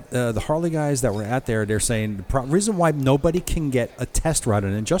guys at the Harley guys that were out there, they're saying the reason why nobody can get a test ride,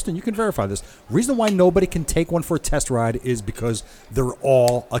 and Justin, you can verify this. Reason why nobody can take one for a test ride is because they're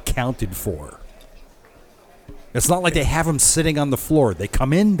all accounted for. It's not like they have them sitting on the floor. They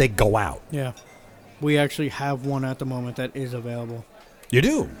come in, they go out. Yeah, we actually have one at the moment that is available. You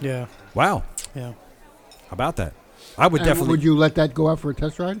do? Yeah. Wow. Yeah. How about that? I would definitely. Would you let that go out for a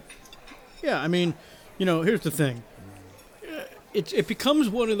test ride? Yeah, I mean, here's the thing. It becomes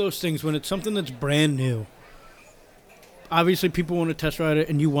one of those things when it's something that's brand new. Obviously, people want to test ride it,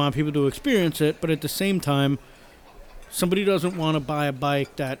 and you want people to experience it, but at the same time, somebody doesn't want to buy a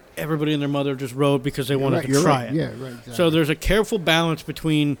bike that everybody and their mother just rode because they wanted to try it. Yeah, right. Exactly. So there's a careful balance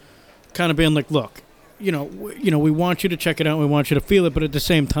between kind of being like, look, we want you to check it out, we want you to feel it, but at the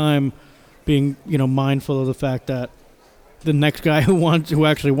same time, being mindful of the fact that the next guy who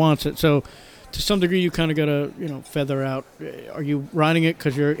actually wants it. So to some degree, you kind of got to feather out. Are you riding it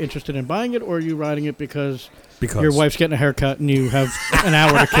because you're interested in buying it, or are you riding it because your wife's getting a haircut and you have an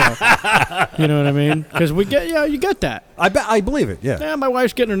hour to kill? You know what I mean? Because you get that. I believe it. Yeah. Yeah, my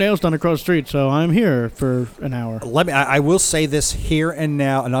wife's getting her nails done across the street, so I'm here for an hour. I will say this here and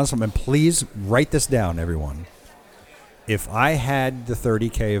now, and please write this down, everyone. If I had the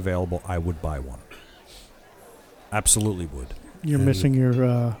 $30K available, I would buy one. Absolutely would. You're missing your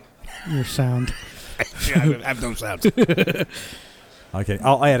sound. Yeah, I have no sound. Okay,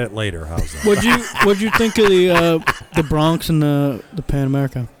 I'll add it later. How's that? What'd you think of the Bronx and the Pan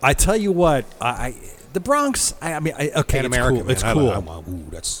America? I tell you what, the Bronx. Pan It's America, cool. man. It's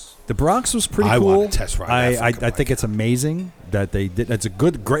cool. The Bronx was pretty cool. I want to test ride that I fucking think bike. it's amazing that they did. It's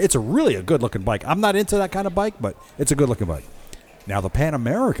It's really a good looking bike. I'm not into that kind of bike, but it's a good looking bike. Now the Pan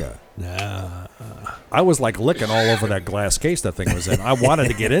America, I was like licking all over that glass case that thing was in. I wanted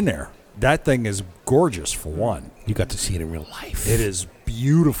to get in there. That thing is gorgeous for one. You got to see it in real life. It is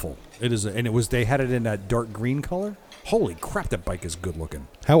beautiful. It is, and they had it in that dark green color. Holy crap, that bike is good looking.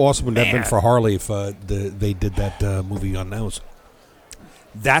 How awesome would that have been for Harley if they did that movie on those?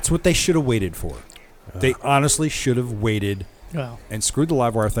 That's what they should have waited for. They honestly should have waited and screwed the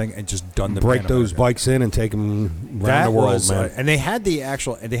live wire thing and just done the break Pan those America. bikes in and take them around the world, man. And they had the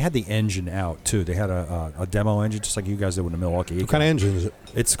engine out too. They had a demo engine, just like you guys did with the Milwaukee. What kind of engine is it?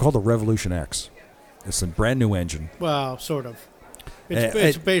 It's called the Revolution X. It's a brand new engine. Well, sort of.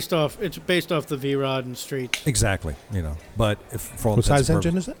 It's based off the V-Rod and Streets. Exactly, But for all What size intents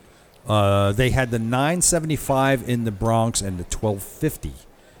and engine is it? They had the 975 in the Bronx and the 1250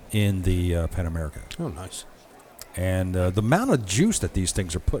 in the Pan America. Oh, nice. And the amount of juice that these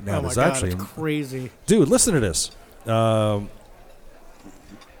things are putting out is actually it's crazy. Dude, listen to this.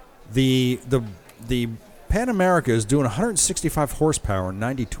 The Pan America is doing 165 horsepower and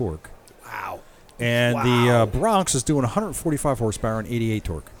 90 torque. Wow. And the Bronx is doing 145 horsepower and 88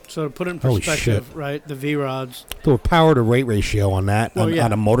 torque. So to put it in Holy perspective, shit. right, the V-Rods. The power to weight ratio on that, Well, yeah.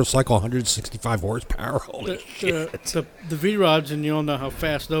 on a motorcycle, 165 horsepower. Holy shit. The V-Rods, and you all know how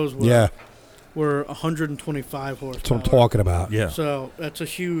fast those were. Yeah, Were 125 horsepower. that's what I'm talking about. Yeah. So that's a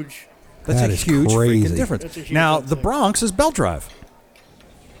huge. That's That a is huge crazy. freaking difference. That's a huge Now, the uptick. Bronx is belt drive.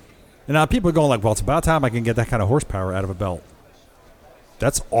 And now people are going like, well, it's about time I can get that kind of horsepower out of a belt.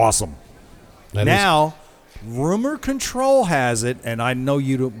 That's awesome. That is- Now, rumor control has it, and I know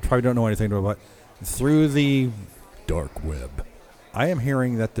you probably don't know anything about it, through the dark web. I am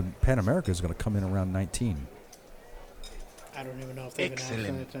hearing that the Pan America is going to come in around 19. I don't even know if they've announced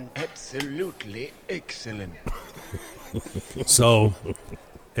anything. Absolutely excellent. So,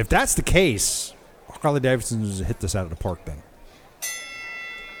 if that's the case, Harley Davidson's hit this out of the park then.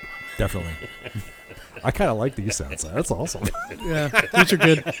 Definitely. I kind of like these sounds. That's awesome. Yeah, these are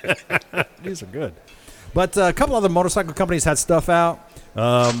good. These are good. But a couple other motorcycle companies had stuff out.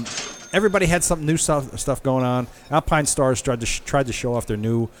 Everybody had some new stuff going on. Alpine Stars tried to show off their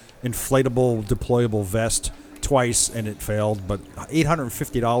new inflatable deployable vest twice, and it failed. But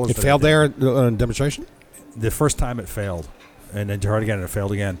 $850. It failed there on demonstration? The first time it failed, and then tried again, and it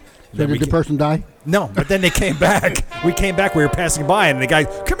failed again. Then Did the person die? No, but then they came back. We came back. We were passing by, and the guy,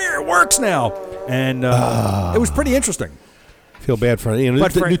 come here, it works now. And it was pretty interesting. Feel bad for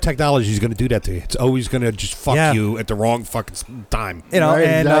But the for- new technology is going to do that to you. It's always going to just fuck Yeah. you at the wrong fucking time. Right,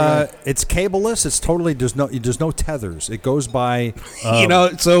 And exactly. it's cableless. It's totally there's no tethers. It goes by.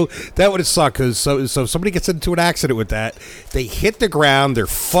 So that would suck because so somebody gets into an accident with that, they hit the ground, they're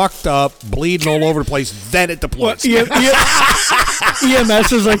fucked up, bleeding all over the place. Then it deploys.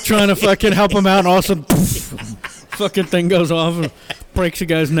 EMS is like trying to fucking help him out, and all of a sudden, fucking thing goes off and breaks a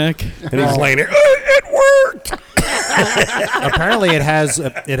guy's neck. And he's laying there. It worked. Apparently, it has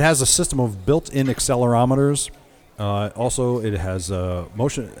a system of built-in accelerometers. Also, it has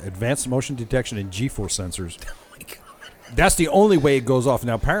advanced motion detection and G-force sensors. That's the only way it goes off.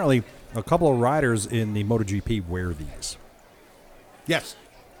 Now, apparently, a couple of riders in the MotoGP wear these. Yes.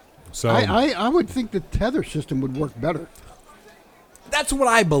 So I would think the tether system would work better. that's what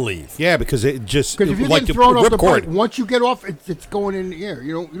I believe. Yeah, because it just Because if you're like getting thrown off the ripcord. bike, once you get off, it's going in the air.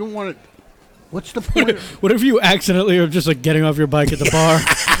 You don't want it. What's the point? What if you accidentally are just like getting off your bike at the bar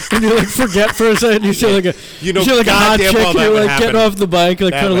and you like forget for a second? You see like a You know see like a hot goddamn chick well and that you're would like getting happen. off the bike,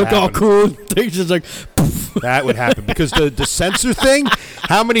 like That kind of would look all happen. cool. And things just like That would happen because the sensor thing.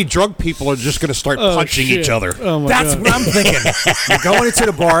 How many drunk people are just going to start punching shit. each other? Oh my That's god! what I'm thinking. You're going into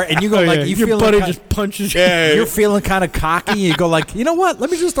the bar and you go Oh, like yeah. you your feel buddy like just punches you. Yeah. you're feeling kind of cocky. You go like, you know what? Let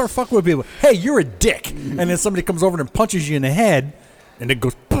me just start fucking with people. Hey, you're a dick. And then somebody comes over and punches you in the head, and it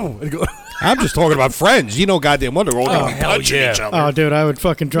goes. and go, I'm just talking about friends. You know, goddamn wonder we're all gonna be hell punching yeah. each other. Oh, dude, I would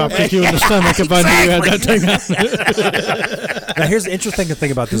fucking drop kick you in the stomach if I knew you had that thing. Now, here's the interesting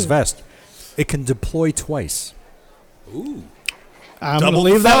thing about this vest. It can deploy twice. Ooh. I'm going to Double the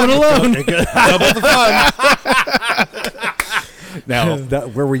leave that fun. one alone. Double the fun. Now,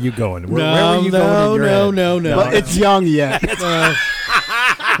 where were you going? Where were you going in your head? No. But it's young yet.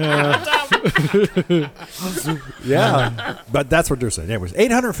 Yeah, but that's what they're saying. Anyways,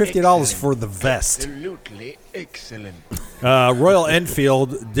 $850 for the vest. Absolutely excellent. Royal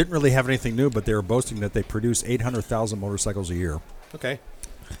Enfield didn't really have anything new, but they were boasting that they produce 800,000 motorcycles a year. Okay.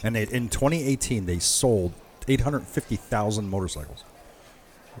 And in 2018, they sold 850,000 motorcycles.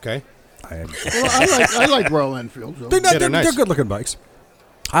 Okay. Well, I like Royal Enfield. So. They're nice. good-looking bikes.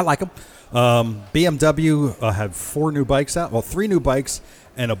 I like them. BMW had 4 new bikes out. Well, 3 new bikes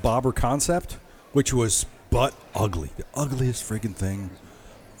and a bobber concept, which was butt ugly. The ugliest friggin' thing.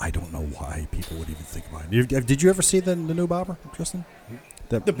 I don't know why people would even think about it. Did you ever see the new bobber, Justin?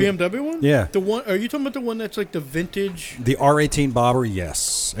 The BMW one? Yeah. The one? Are you talking about the one that's like the vintage? The R18 bobber,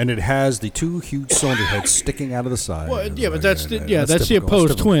 yes. And it has the 2 huge cylinder heads sticking out of the side. Well, yeah, but that's the typical. opposed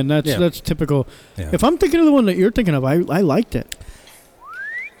That's twin. typical. That's typical. Yeah. If I'm thinking of the one that you're thinking of, I liked it.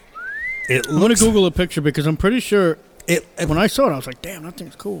 It I'm going looks, to Google a picture because I'm pretty sure it, when I saw it, I was like, damn, that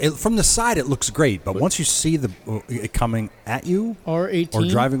thing's cool. from the side, it looks great. But once you see it coming at you R18? or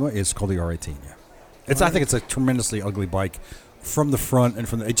driving away, it's called the R18, yeah. I think it's a tremendously ugly bike from the front and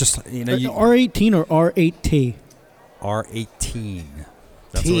from the... It just, R18 or R8T? R18.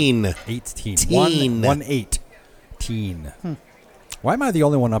 Teen. 18. Teen. 1-8. Teen. Why am I the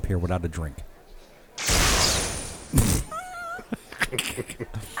only one up here without a drink?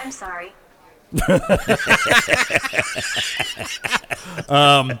 I'm sorry.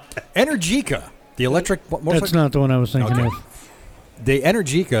 Energica, the electric motorcycle. That's not the one I was thinking Okay. of. The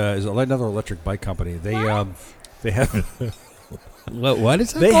Energica is another electric bike company. They have What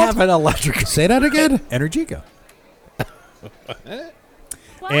is that they called? have an electric. Say that again? Energica.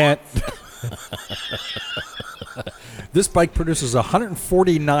 And this bike produces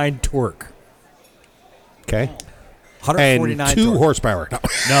 149 torque. Okay. 149 And 2 torque. horsepower.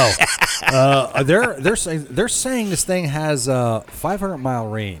 No, they're saying this thing has a 500-mile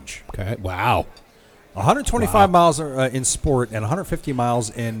range, Okay. Wow. 125 miles in sport, and 150 miles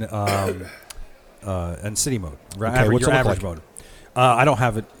in city mode. Okay, what's your it look average like? mode. I don't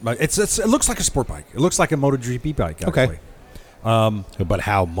have it. It looks like a sport bike. It looks like a MotoGP bike. Actually. Okay. But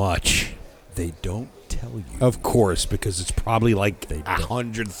how much? They don't tell you. Of course, because it's probably like don't.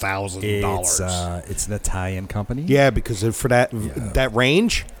 $100,000. It's an Italian company. Yeah, because for that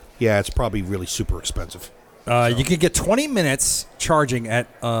range, yeah, it's probably really super expensive. You can get 20 minutes charging at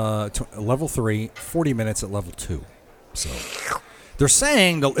level 3, 40 minutes at level 2. So they're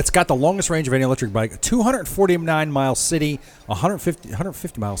saying it's got the longest range of any electric bike, 249 miles city,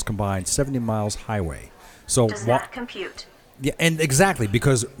 150 miles combined, 70 miles highway. So Does not compute. yeah, and exactly,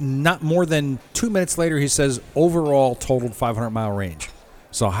 because not more than 2 minutes later, he says overall totaled 500-mile range.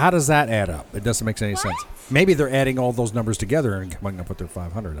 So how does that add up? It doesn't make any sense. Maybe they're adding all those numbers together and coming up with their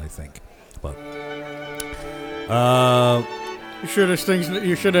 500, I think. But You sure this thing's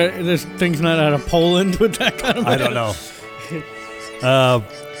not out of Poland with that kind of? I don't know.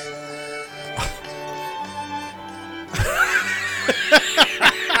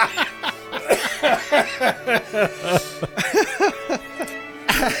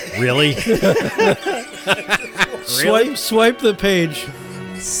 Really? Swipe the page.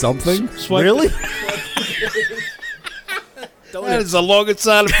 Something? Swipe Really? That is the longest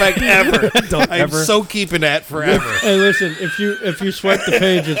sound effect ever. I'm ever. so keeping that forever. Hey, listen, if you swipe the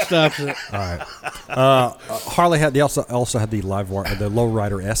page, it stops it. All right. Harley they also had the the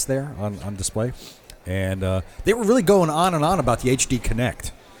Lowrider S there on display, and they were really going on and on about the HD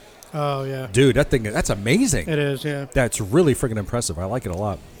Connect. Oh yeah, Dude, that's amazing. it is. Yeah. That's really freaking impressive. I like it a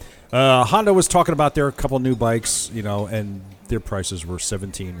lot. Honda was talking about their couple new bikes, and their prices were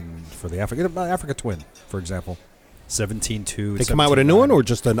 $17 for the Africa Twin, for example. 17.2. They come out with a new one or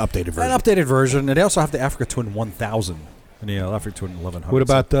just an updated version? An updated version, and they also have the Africa Twin 1000 and the Africa Twin 1100. What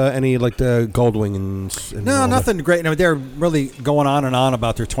about any like the Goldwing and No, all nothing great. No, they're really going on and on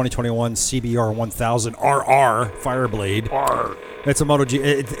about their 2021 CBR 1000 RR Fireblade. It's a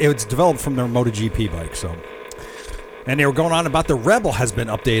MotoGP. It's developed from their MotoGP bike, so. And they were going on about the Rebel has been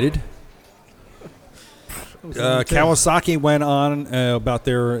updated. Kawasaki went on about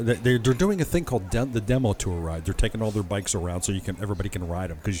they're doing a thing called the demo tour ride. They're taking all their bikes around so everybody can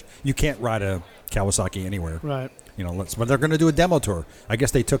ride them, because you can't ride a Kawasaki anywhere. Right. But they're going to do a demo tour. I guess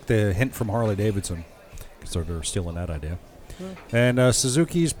they took the hint from Harley Davidson, so they're stealing that idea. And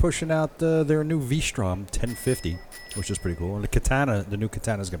Suzuki's pushing out their new V-Strom 1050, which is pretty cool. And the new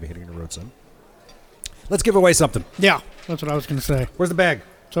Katana is going to be hitting the road soon. Let's give away something. Yeah, that's what I was going to say. Where's the bag?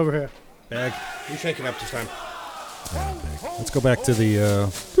 It's over here. Bag. You shake it up this time. Let's go back to the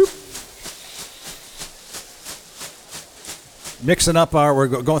mixing up our. We're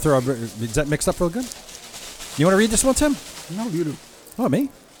going through our. Is that mixed up real good? You want to read this one, Tim? No, you do. Oh, me?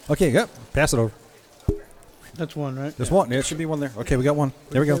 Okay, yep. Pass it over. That's one, right? There's one. There should be one there. Okay, we got one.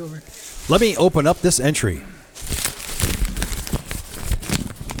 There we go. Let me open up this entry.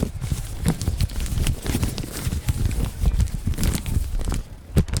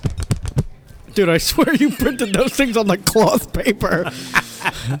 Dude, I swear you printed those things on like cloth paper.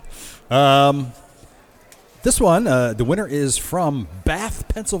 This one, the winner is from Bath,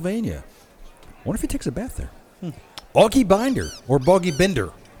 Pennsylvania. I wonder if he takes a bath there. Augie Binder or Boggy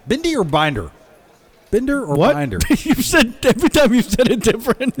Binder. Bindy or Binder? Binder or What? Binder? You said every time you said it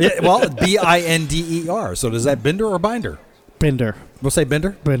different. Yeah, well, Binder. So does that Binder or Binder? Binder. We'll say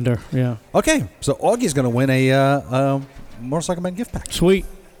Binder. Binder, yeah. Okay, so Augie's going to win a Motorcycle Man gift pack. Sweet.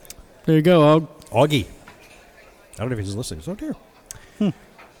 There you go, Og. Augie. I don't know if he's listening. So dear.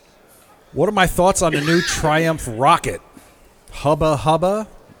 What are my thoughts on the new Triumph Rocket? Hubba hubba.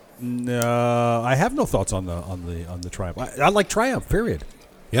 I have no thoughts on the Triumph. I like Triumph. Period.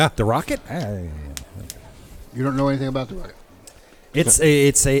 Yeah. The Rocket. You don't know anything about the Rocket. It's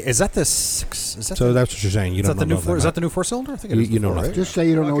a. Is that the six? Is that So the, that's what you're saying. You is don't that the know new four? Is that the new four-cylinder? I think it You- is. you the know four, nothing. right? Just say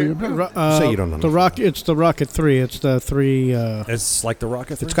you don't know what you're about. Say you don't know The nothing. Rocket. It's the Rocket 3. It's the 3. It's like the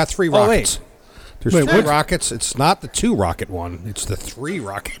Rocket. It's got 3 Oh, wait. rockets. There's Wait, 3 what? rockets. It's not the 2 rocket one. It's the 3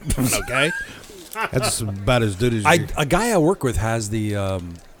 rocket one, okay? That's about as good as you. A guy I work with has the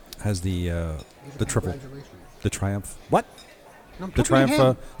triple, the Triumph. What? The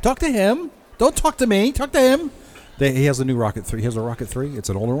Triumph. Talk to him. Don't talk to me. Talk to him. He has a new Rocket 3. He has a Rocket 3. It's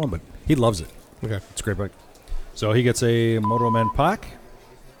an older one, but he loves it. Okay. It's a great bike. So he gets a Motorman pack.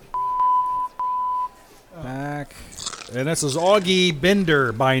 And this is Augie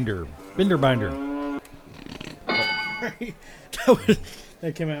Binder.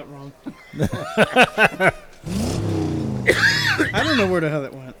 That came out wrong. I don't know where the hell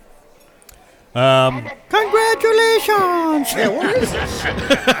that went. Congratulations! Yeah, what is this?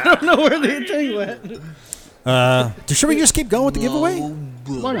 I don't know where the thing went. Should we just keep going with the giveaway?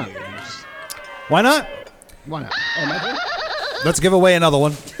 Why not? Why not? Why not? Oh, my God. Let's give away another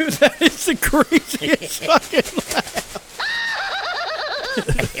one. Dude, that is the craziest fucking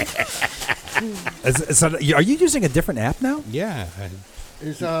Are you using a different app now? Yeah.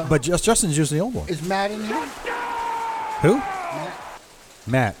 Is But Justin's using the old one. is Matt in here? Who?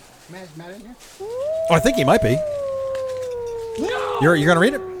 Matt. Matt. Is Matt in here? Oh, I think he might be. You're going to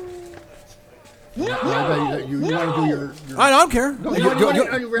read it? You want to do your I don't care. No, You want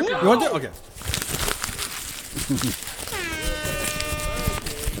to do? Okay.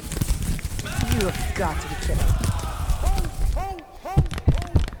 You have got to be kidding.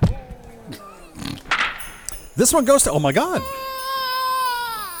 This one goes to, oh my God.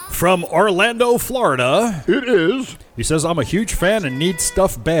 From Orlando, Florida. It is. He says, I'm a huge fan and need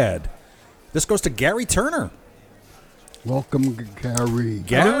stuff bad. This goes to Gary Turner. Welcome, Gary.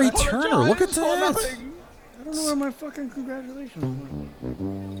 Gary Turner, look at that. I don't know where my fucking congratulations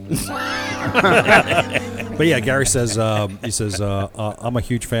went. But yeah, Gary says, I'm a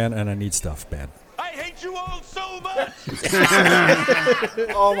huge fan and I need stuff bad. I hate you all so much.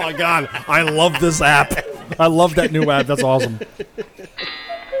 Oh my God, I love this app. I love that new app. That's awesome.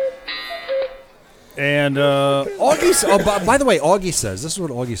 And Augie, by the way, Augie says, this is what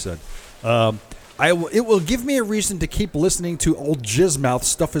Augie said. It will give me a reason to keep listening to old Jizzmouth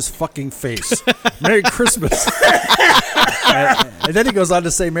stuff his fucking face. Merry Christmas. And then he goes on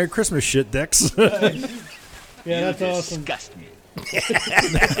to say, Merry Christmas, shit dicks. Yeah, that's awesome. Disgust me.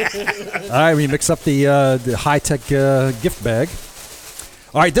 All right, we mix up the high-tech gift bag.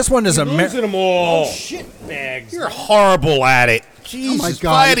 All right, this one is a... Losing them all. Shit bags. You're horrible at it. Jesus,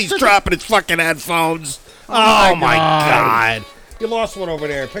 God. He's dropping his fucking headphones. Oh, my God. You lost one over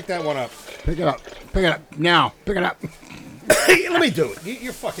there. Pick that one up. Pick it up. Pick it up. Now. Pick it up. Let me do it.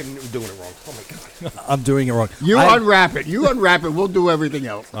 You're fucking doing it wrong. Oh, my God. I'm doing it wrong. You unwrap it. You unwrap it. We'll do everything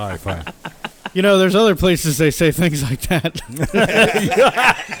else. All right, fine. You know, there's other places they say things like that.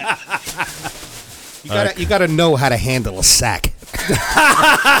 You gotta know how to handle a sack.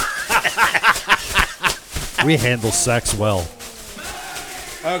 We handle sex well.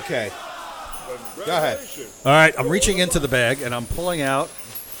 Okay. Go ahead. All right, I'm reaching into the bag and I'm pulling out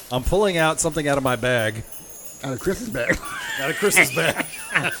something out of my bag. Out of Chris's bag. Out of Chris's bag.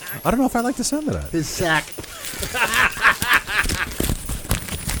 I don't know if I like the sound of that. His sack.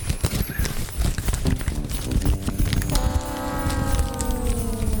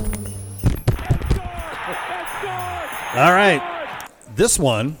 All right. This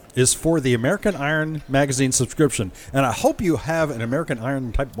one is for the American Iron magazine subscription, and I hope you have an American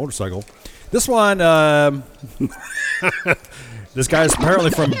Iron type motorcycle. This one, this guy's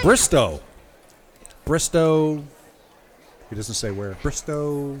apparently from Bristow. Bristow. He doesn't say where.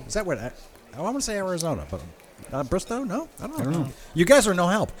 Bristow. Is that what? I want to say Arizona, but Bristow? No, I don't know. You guys are no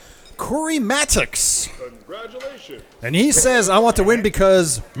help. Corey Mattox. Congratulations. And he says, I want to win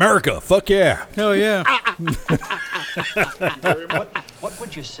because America. Fuck yeah. Hell yeah. What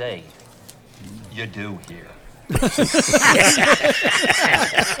would you say you do here?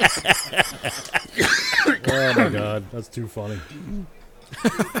 Oh, my God. That's too funny. You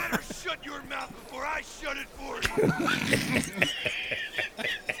better shut your mouth before I shut it for you.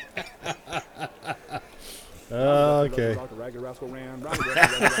 Okay. All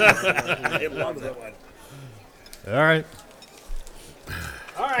right.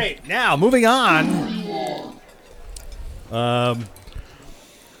 All right. Now, moving on.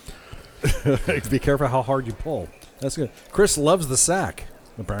 Be careful how hard you pull. That's good. Chris loves the sack,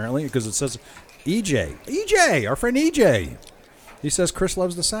 apparently, because it says EJ, our friend EJ. He says Chris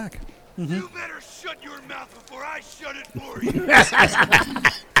loves the sack. You better shut your mouth before I shut it for you.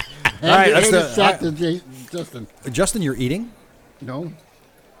 All right, that's Hand the sack the, to Justin. Justin, you're eating? No.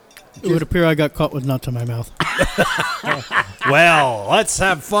 It would appear I got caught with nuts in my mouth. Well, let's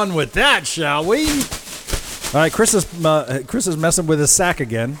have fun with that, shall we? All right, Chris is messing with his sack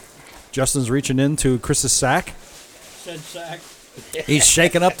again. Justin's reaching into Chris's sack. Said sack. He's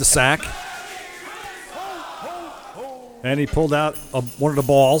shaking up the sack. And he pulled out one of the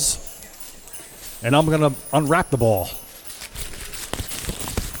balls. And I'm going to unwrap the ball.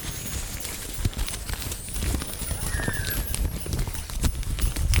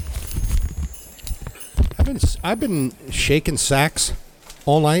 I've been shaking sacks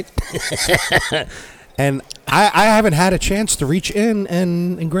all night, and I haven't had a chance to reach in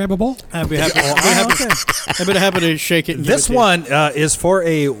and grab a ball. I'd be happy to shake it. And This give it to one is for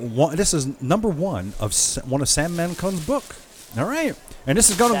this is number one of one of Sam Mancone's book. All right. And this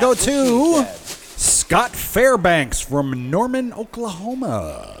is going to go to Scott Fairbanks from Norman,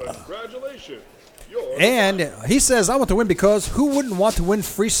 Oklahoma. Congratulations. And he says, I want to win because who wouldn't want to win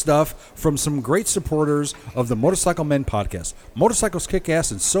free stuff from some great supporters of the Motorcycle Men podcast? Motorcycles kick ass,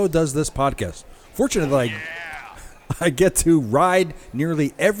 and so does this podcast. Fortunately, I get to ride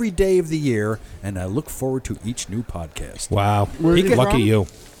nearly every day of the year, and I look forward to each new podcast. Wow. Where's he Lucky from? you.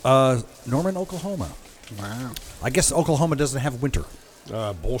 Norman, Oklahoma. Wow. I guess Oklahoma doesn't have winter.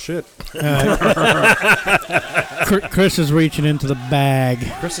 Bullshit. Chris is reaching into the bag.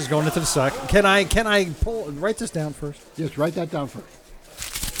 Chris is going into the sack. Can I write this down first? Just write that down first.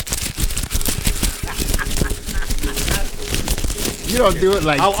 You don't do it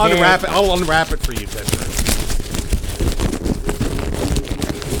like I'll Ted. unwrap it. I'll unwrap it for you, Ted.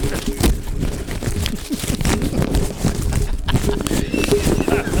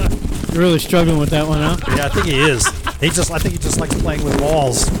 You're really struggling with that one, huh? Yeah, I think he is. I think he just likes playing with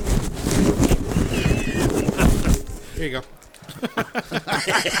balls. Here you go.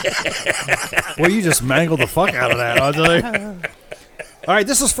 Well, you just mangled the fuck out of that, Andre. All right,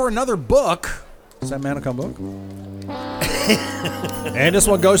 this is for another book. Is that Manacom book? And this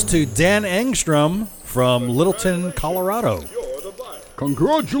one goes to Dan Engstrom from Littleton, Colorado.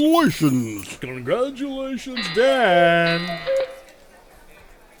 Congratulations. Congratulations, Dan.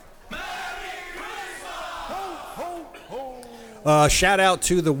 Shout out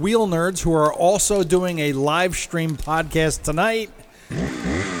to the Wheel Nerds who are also doing a live stream podcast tonight.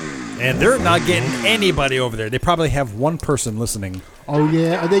 And they're not getting anybody over there. They probably have one person listening. Oh,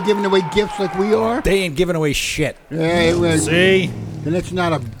 yeah. Are they giving away gifts like we are? They ain't giving away shit. Yeah, well, See? then it's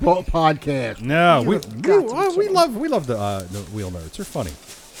not a podcast. No, You we have got to we love the Wheel Nerds. They're funny.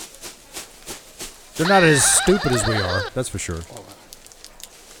 They're not as stupid as we are. That's for sure.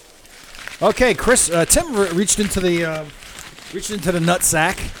 Okay, Chris. Tim reached into the nut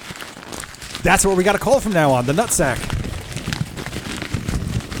sack. That's what we got to call from now on. The nut sack.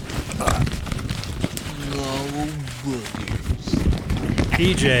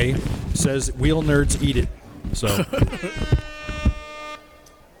 EJ says Wheel Nerds eat it. So.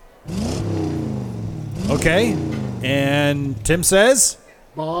 Okay. And Tim says?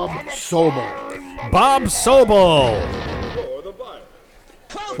 Bob Sobel Bob Sobel.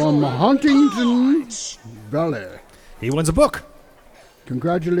 from Huntington Valley. He wins a book.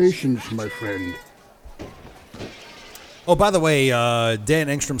 Congratulations, my friend. Oh, by the way, Dan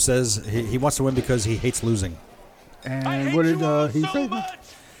Engstrom says he wants to win because he hates losing. And what did he say?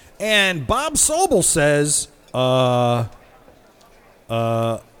 And Bob Sobel says,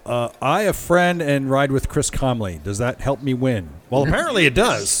 I, a friend, and ride with Chris Comley. Does that help me win? Well, apparently it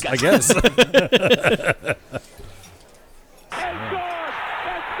does, I guess.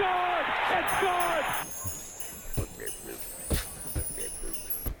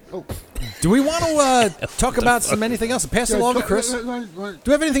 Do we want to talk about anything else? Pass it along to Chris. Do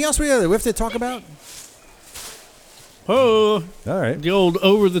we have anything else we have to talk about? Oh, All right. the old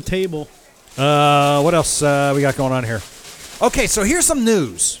over the table. What else we got going on here? Okay, so here's some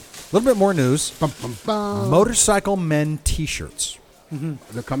news. A little bit more news. Bum, bum, bum. Motorcycle Men T-shirts.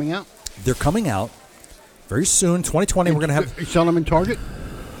 They're coming out. They're coming out very soon. 2020. We're going to have. You sell them in Target,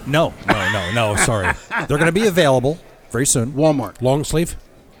 No. Sorry. They're going to be available very soon. Walmart. Long sleeve?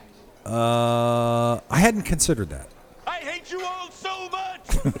 I hadn't considered that. I hate you all so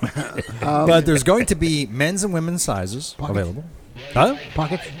much! But there's going to be men's and women's sizes Pockets. available. Huh?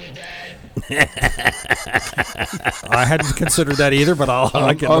 Pockets. I hadn't considered that either, but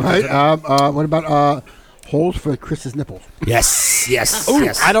I can. All right. What about holes for Chris's nipples? Yes.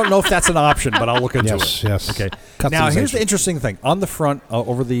 I don't know if that's an option, but I'll look into Yes, it. yes. Okay. Now, here's the Customization. interesting thing. On the front,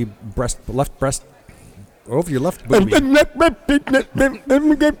 over the left breast, over your left boobie,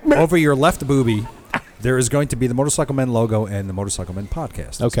 over your left boobie, there is going to be the Motorcycle Men logo and the Motorcycle Men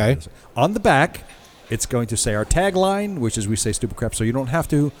podcast. Okay. On the back, it's going to say our tagline, which is "We say stupid crap, so you don't have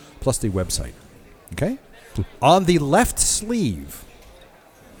to," plus the website. Okay. On the left sleeve,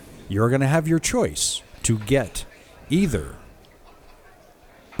 you're going to have your choice to get either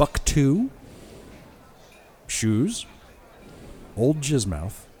Buck 2 shoes, Old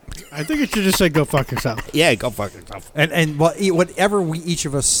Jizzmouth, I think it should just say "Go fuck yourself." Yeah, go fuck yourself. and whatever we each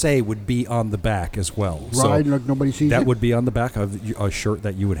of us say would be on the back as well. Ride So like nobody sees that it. would be on the back of a shirt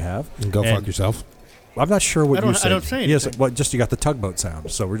that you would have. And go And fuck yourself. I'm not sure what I don't- you say. I don't say Yes, anything. well, just you got the tugboat sound,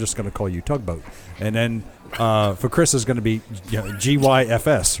 so we're just going to call you Tugboat. And then for Chris is going to be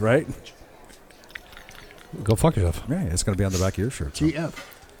GYFS, right? Go fuck yourself. Yeah, it's going to be on the back of your shirt. So. GF.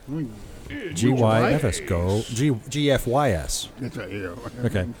 GYFS, go GFYS. That's right. Yeah.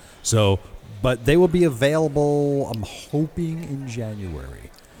 Okay, so but they will be available. I'm hoping in January,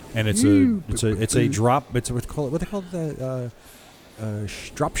 and it's a drop. It's what they call it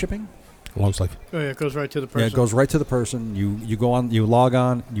drop shipping. Long sleeve. Oh yeah, it goes right to the person. Yeah, it goes right to the person. You go on, you log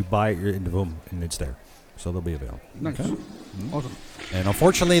on, you buy it, and boom, and it's there. So they'll be available. Nice. Awesome. And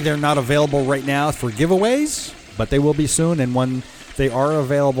unfortunately, they're not available right now for giveaways, but they will be soon. And when they are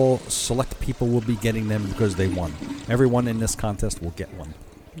available, select people will be getting them because they won. Everyone in this contest will get one.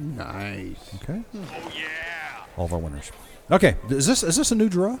 Nice. Okay. Oh yeah. All of our winners. Okay. Is this a new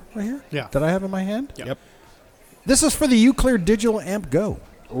draw right here? Yeah. That I have in my hand? Yep. This is for the Uclear Digital Amp Go.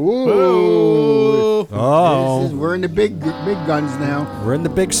 Ooh. Oh. We're in the big guns now. We're in the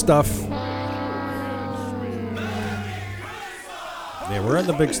big stuff. Yeah, we're in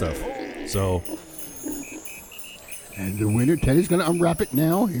the big stuff. So And the winner, Teddy's going to unwrap it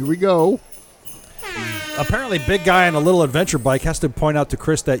now. Here we go. apparently, big guy on a little adventure bike has to point out to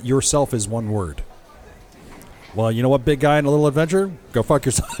Chris that yourself is one word. Well, you know what, big guy in a little adventure? Go fuck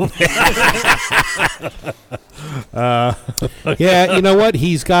yourself. Yeah, you know what?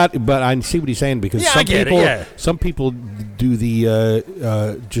 He's got, but I see what he's saying because Yeah, I some get it, people, yeah. some people do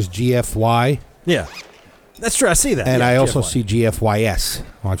the just GFY, Yeah. That's true. I see that. and Yeah, I also GFY. see GFYS.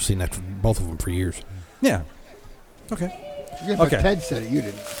 Well, I've seen that for both of them for years. Yeah. Okay. Yeah, but Okay. Ted said it. You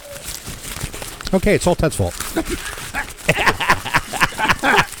didn't. Okay, it's all Ted's fault.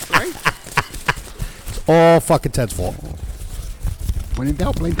 Right? It's all fucking Ted's fault. When in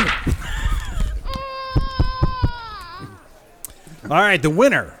doubt, blame Ted. All right, the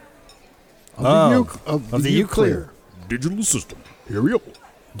winner Of of the Uclear digital system. Here we go.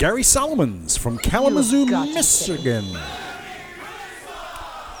 Gary Solomons from Kalamazoo, got to Michigan.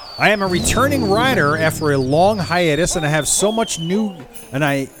 I am a returning rider after a long hiatus, and I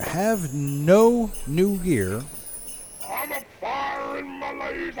have no new gear. I'm a fire in my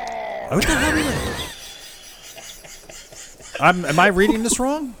laser! What the hell are you? Am I reading this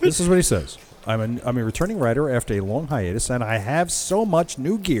wrong? This is what he says. I'm a returning rider after a long hiatus, and I have so much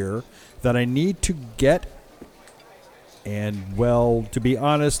new gear that I need to get. And, well, to be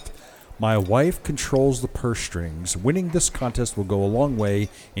honest, my wife controls the purse strings. Winning this contest will go a long way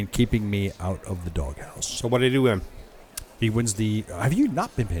in keeping me out of the doghouse. So what did he win? He wins the... Have you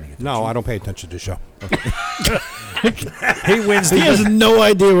not been paying attention? No, I don't pay attention to the show. He wins He has the... no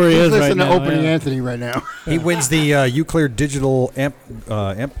idea where he is right Listen to now. Opening yeah. Anthony right now. He wins the Uclear Digital Amp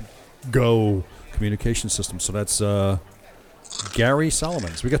Go communication system. So that's Gary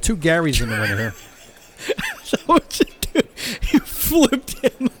Solomons. We got two Garys in the winner here. So what you do? You flipped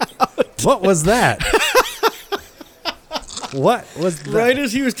him out. What was that? What was that? Right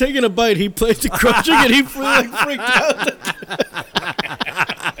as he was taking a bite, he placed a crunching and he freaked out.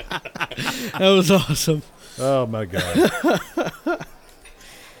 That was awesome. Oh my god.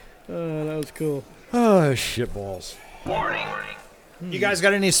 That was cool. Oh shit balls. You guys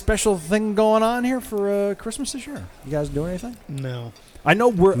got any special thing going on here for Christmas this year? You guys doing anything? No. I know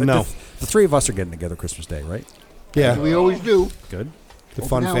we're No. the three of us are getting together Christmas Day, right? Yeah, We always do. Good. the Open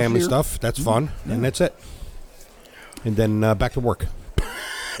fun house family here. stuff. That's fun, and that's it. And then back to work.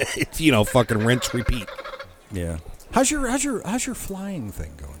 It's fucking rinse, repeat. Yeah. How's your flying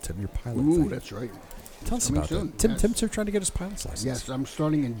thing going, Tim? Your pilot Ooh, thing. that's right. Tell us coming about soon, that. Tim, yes. Tim's trying to get his pilot's license. Yes, I'm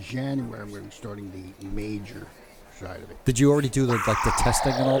starting in January. I'm going to be starting the major side of it. Did you already do the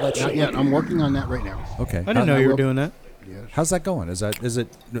testing and all that Not shit? yet. I'm working on that right now. Okay. I didn't know you were will- doing that. Yes. How's that going? Is it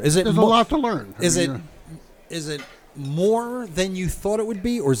There's a lot to learn. Is it more than you thought it would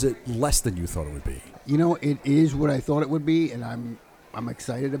be, or is it less than you thought it would be? It is what I thought it would be, and I'm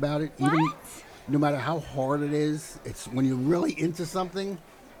excited about it. Even no matter how hard it is, it's when you're really into something,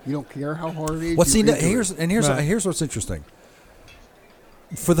 you don't care how hard it is. Well, see, you're into here's it. here's what's interesting.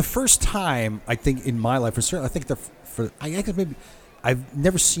 For the first time, I think in my life, I think I guess maybe I've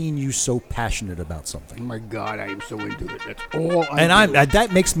never seen you so passionate about Oh something. my God, I am so into it. That's all I And do.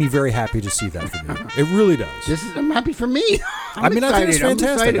 that makes me very happy to see that from you. It really does. I'm happy for me. I think it's excited. I'm fantastic.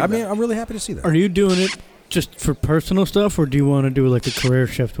 excited I mean, about I'm really happy to see that. Are you doing it just for personal stuff, or do you want to do like a career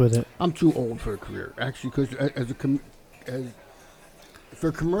shift with it? I'm too old for a career, actually, because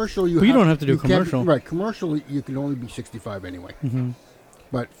for commercial, But you don't have to do you can't- commercial. Right, commercial, you can only be 65 anyway. Mm-hmm.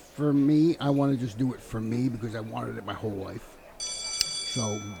 But for me, I want to just do it for me because I wanted it my whole life.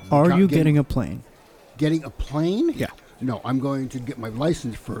 So, Are you getting a plane? getting a plane? Yeah. No, I'm going to get my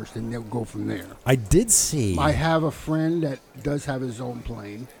license first, and then go from there. I did see. I have a friend that does have his own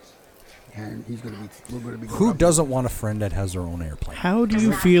plane, and we're going to be. Going Who up- doesn't want a friend that has their own airplane? How do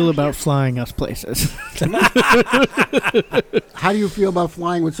you feel about flying us places? How do you feel about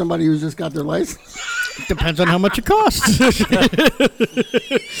flying with somebody who's just got their license? Depends on how much it costs.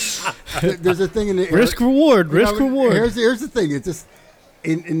 There's a thing in the Risk reward. Risk reward. Here's the thing. It's just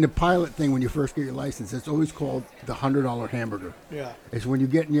in the pilot thing when you first get your license. It's always called the $100 hamburger. Yeah. It's when you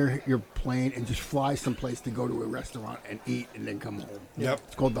get in your plane and just fly someplace to go to a restaurant and eat and then come home. Yep.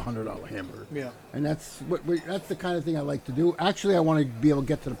 It's called the $100 hamburger. Yeah. And that's that's the kind of thing I like to do. Actually, I want to be able to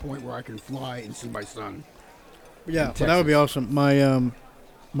get to the point where I can fly and see my son. Yeah, in well, that would be Texas. awesome.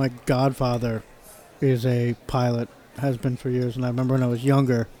 My godfather is a pilot, has been for years, and I remember when I was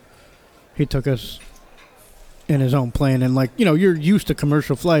younger, he took us in his own plane, and you're used to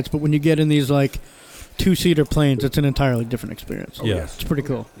commercial flights, but when you get in these two-seater planes, it's an entirely different experience. Yes. It's pretty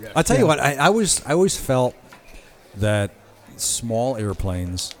cool. Yes. I'll tell you what. I always felt that small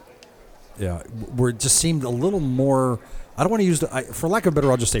airplanes, were just seemed a little more. I don't want to use for lack of a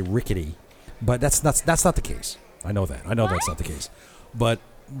better, I'll just say rickety, but that's not the case. I know that. I know that's not the case, but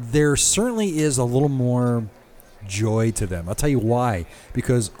there certainly is a little more joy to them. I'll tell you why.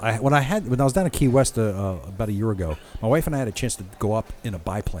 Because when I was down at Key West about a year ago, my wife and I had a chance to go up in a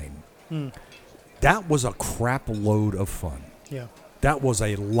biplane. That was a crap load of fun. Yeah. That was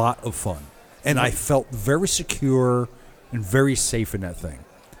a lot of fun, and I felt very secure and very safe in that thing.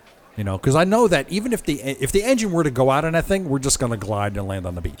 Because I know that even if the engine were to go out on that thing, we're just going to glide and land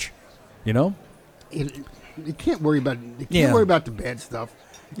on the beach. You can't worry about the bad stuff.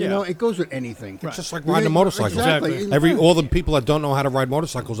 Yeah. It goes with anything. It's just like riding a motorcycle. Exactly. All the people that don't know how to ride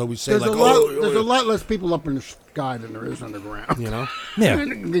motorcycles always say There's like, there's a lot less people up in the sky than there is on the ground. Yeah.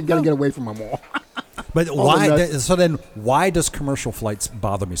 You got to get away from them all. But the why? nuts. So then, why does commercial flights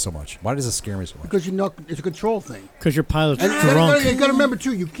bother me so much? Why does it scare me so much? Because it's a control thing. Because your pilot's And drunk. you got to remember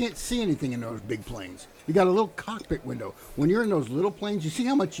too, you can't see anything in those big planes. You got a little cockpit window. When you're in those little planes, you see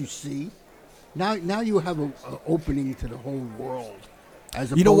how much you see. Now you have an opening to the whole world.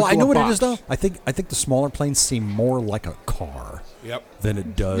 As You know opposed what? to I know a what it box. is though. I think the smaller planes seem more like a car Yep. than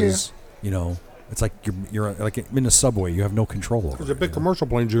it does. It's like you're like in a subway. You have no control over. Because it, a big commercial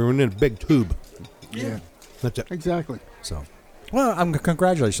planes, you're in a big tube. Yeah, That's it. exactly. So, well,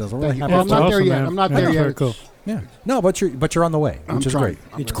 congratulations. I'm really Thank you. happy. Well, I'm That's not there awesome, yet. man. I'm not Yeah, there that's yet. very cool. Yeah. No, but you're on the way, I'm which is trying. great.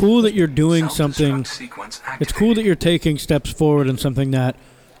 I'm It's really- cool that you're doing something. It's cool that you're taking steps forward in something that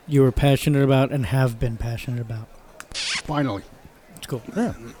you were passionate about and have been passionate about. Finally. It's cool.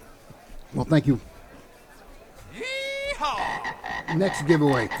 Yeah. Well, thank you. Next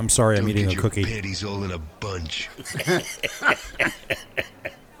giveaway. I'm sorry, I'm Don't eating get a your cookie. panties all in a bunch.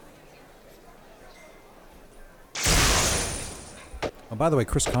 Oh, by the way,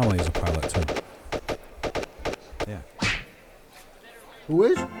 Chris Connolly is a pilot too. Yeah. Who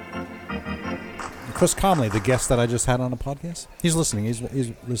is? Chris Comley, the guest that I just had on the podcast. He's listening. He's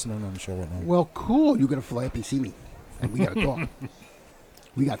listening on the show right now. Well, cool. You're gonna fly up and see me, and we gotta talk.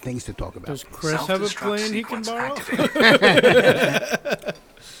 We got things to talk about. Does Chris have a plane he can borrow?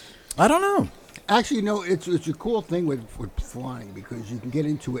 I don't know. Actually, no. It's a cool thing with flying because you can get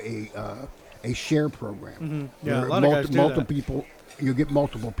into a share program. Mm-hmm. Yeah, where a lot of guys do multiple that. people. You get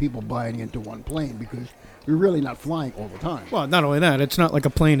multiple people buying into one plane because you're really not flying all the time. Well, not only that, it's not like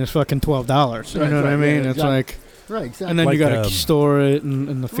a plane is fucking $12. You Right, know what I right, mean? yeah, It's exactly. like, Right, exactly. and then Like, you got to store it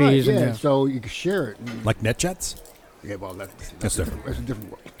and the right, fees. yeah, And so you can share it. And, Like NetJets? yeah, well, that's different. That's a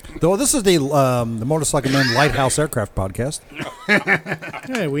different world. Though this is the Motorcycle Men Lighthouse Aircraft Podcast.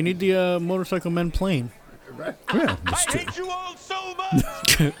 Hey, we need the Motorcycle Men plane. Yeah. I hate you all so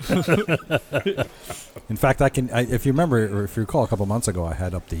much. In fact, if you remember, or if you recall, a couple months ago, I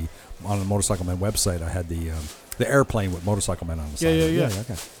had up on the Motorcycle Men website, I had the airplane with Motorcycle Men on the side. Yeah.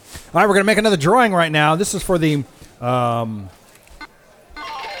 Okay. All right, we're going to make another drawing right now. This is for the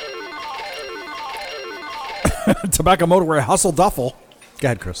Tobacco Motorwear Hustle Duffel. Go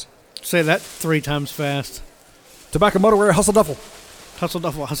ahead, Chris. Say that 3 times fast. Tobacco Motorwear Hustle Duffel. Hustle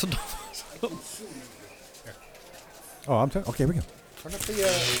duffle, hustle duffle. Oh, okay, we go. Turn up the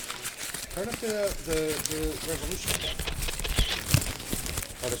resolution.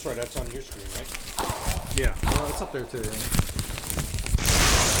 Oh, that's right. That's on your screen, right? Yeah. Well, it's up there, too.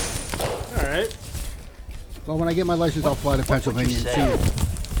 All right. Well, when I get my license, I'll fly to Pennsylvania and see say? you.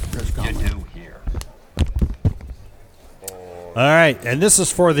 Chris You Conley. do here. All right, and this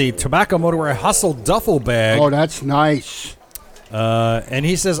is for the Tobacco Motorwear Hustle Duffel Bag. Oh, that's nice. And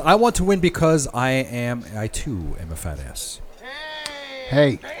he says, I want to win because I too am a fat ass.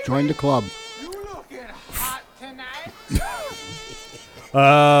 Hey, join the club.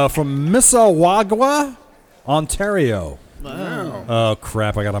 From Mississauga, Ontario. Wow. Oh,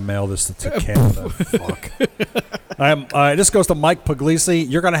 crap. I got to mail this to Canada. Fuck. This goes to Mike Puglisi.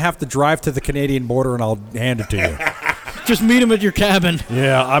 You're going to have to drive to the Canadian border and I'll hand it to you. Just meet him at your cabin.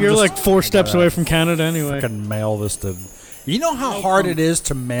 Yeah, You're like 4 steps away from Canada anyway. Fucking mail this to... You know how hard it is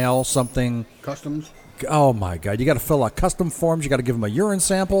to mail something? Customs. Oh, my God. You got to fill out custom forms. You got to give them a urine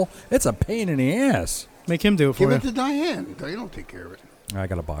sample. It's a pain in the ass. Make him do it for Give you. it to Diane. They don't take care of it. I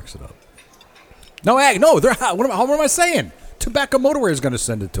got to box it up. No, they're what am I saying? Tobacco Motorwear is going to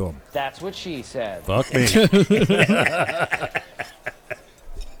send it to him. That's what she said. Fuck me.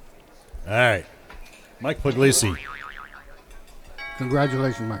 All right. Mike Puglisi.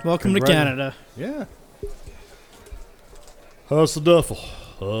 Congratulations, Mike. Welcome to Canada. Yeah. Hustle Duffel.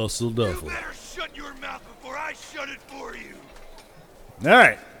 Hustle You Duffel. better shut your mouth before I shut it for you. All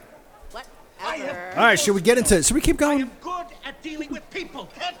right. Whatever. All right, should we keep I going? am good at dealing with people.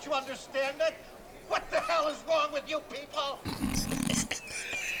 Can't you understand that? What the hell is wrong with you people?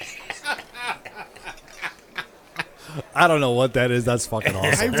 I don't know what that is. That's fucking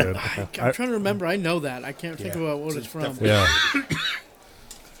awesome, dude. I'm trying to remember. I know that. I can't think about what it's from. Yeah.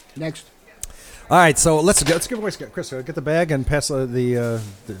 Next. All right, so let's give away, Chris. Get the bag and pass the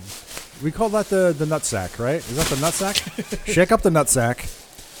we call that the nut sack, right? Is that the nut sack? Shake up the nut sack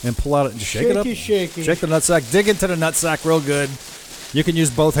and pull out it. Just shake it up. Shaky. Shake the nut sack. Dig into the nut sack real good. You can use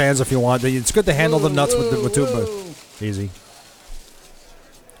both hands if you want. It's good to handle the nuts with two, but easy.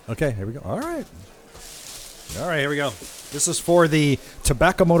 Okay, here we go. All right, here we go. This is for the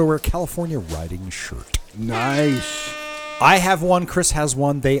Tobacco Motorwear California riding shirt. Nice. I have one. Chris has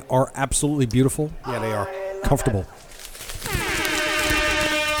one. They are absolutely beautiful. Yeah, they are comfortable.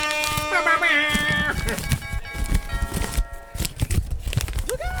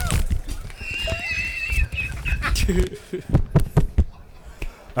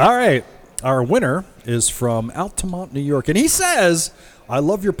 All right. Our winner is from Altamont, New York. And he says, I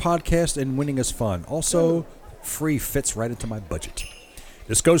love your podcast and winning is fun. Also, free fits right into my budget.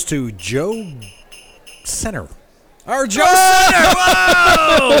 This goes to Joe Center. Our Joe Center!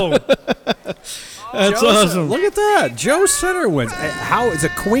 Whoa! That's Joe awesome. Center. Look at that. Joe Center wins. How is a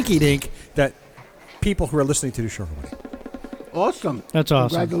quinky dink that people who are listening to the show are winning? Awesome. That's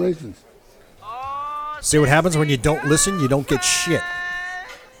awesome. Congratulations. See what happens when you don't listen? You don't get shit.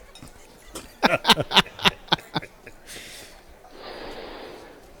 I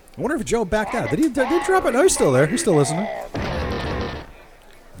wonder if Joe backed out. Did he drop it? No, he's still there. He's still listening.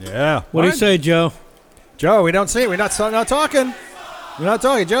 Yeah. What do you say, Joe? Joe, we don't see it. We're not talking. We're not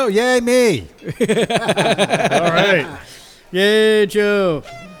talking. Joe, yay me. All right. Yay, Joe.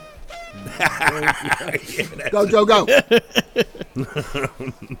 Go, Joe, go.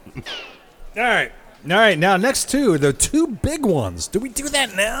 All right. Now, next two, the two big ones. Do we do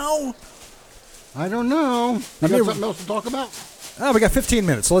that now? I don't know. You I mean, got something else to talk about? Oh, we got 15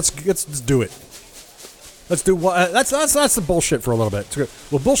 minutes, so let's do it. Let's do one. That's the bullshit for a little bit. It's good.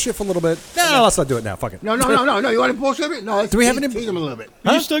 We'll bullshit for a little bit. No, let's not do it now. Fuck it. No. You want to bullshit it? No. Do we have any- Tease them a little bit.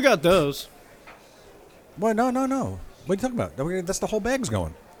 You still got those. Well, no. What are you talking about? That's the whole bag's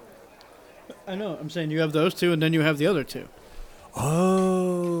going. I know. I'm saying you have those two, and then you have the other two.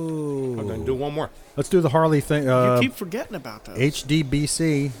 Oh. I'm gonna do one more. Let's do the Harley thing. You keep forgetting about those.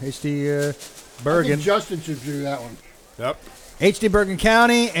 HDBC, HD I think Bergen, Justin should do that one. Yep. HD Bergen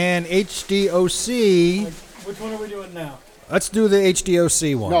County, and HDOC. Which one are we doing now? Let's do the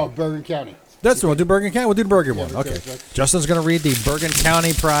HDOC one. No, Bergen County. That's the one. We'll do Bergen County. We'll do the Bergen one. okay, Okay. that's- Justin's going to read the Bergen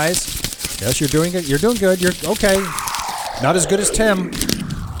County prize. Yes, you're doing it. You're doing good. You're okay. Not as good as Tim.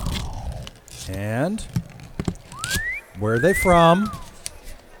 And where are they from?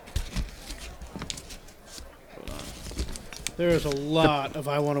 There is a lot of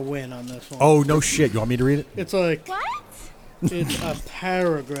I want to win on this one. Oh, no shit. You want me to read it? It's like, What? it's a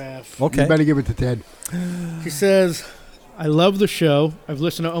paragraph. Okay. You better give it to Ted. She says, I love the show. I've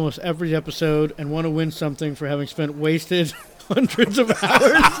listened to almost every episode and want to win something for having spent wasted hundreds of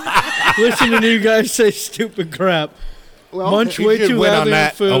hours listening to you guys say stupid crap. Well, Munch You way should too win on loudly on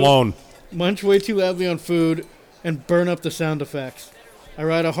that food. alone. Munch way too loudly on food and burn up the sound effects. I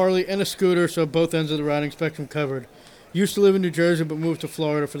ride a Harley and a scooter, so both ends of the riding spectrum covered. Used to live in New Jersey, but moved to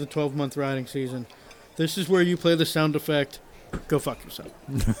Florida for the 12-month riding season. This is where you play the sound effect. Go fuck yourself.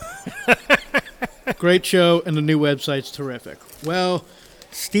 Great show, and the new website's terrific. Well,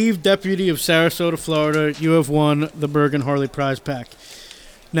 Steve, deputy of Sarasota, Florida, you have won the Bergen Harley prize pack.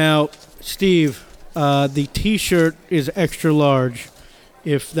 Now, Steve, the T-shirt is extra large.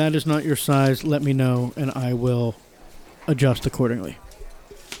 If that is not your size, let me know, and I will adjust accordingly.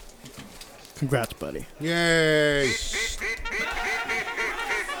 Congrats, buddy. Yay.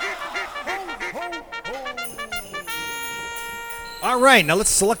 All right. Now let's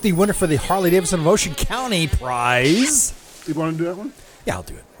select the winner for the Harley Davidson of Ocean County prize. You want to do that one? Yeah, I'll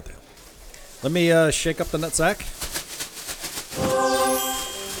do it. Let me shake up the nutsack.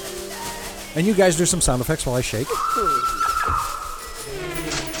 And you guys do some sound effects while I shake.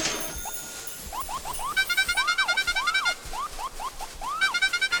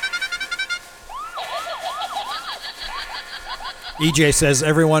 EJ says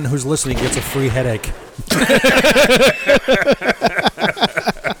everyone who's listening gets a free headache.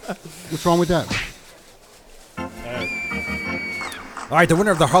 What's wrong with that? All right, the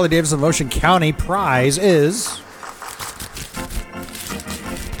winner of the Harley Davidson of Ocean County prize is...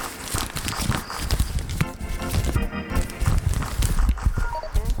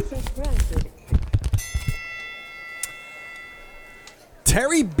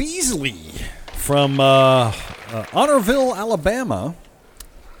 Terry Beasley from Honorville, Alabama.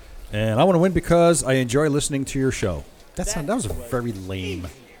 And I want to win because I enjoy listening to your show. That was very lame.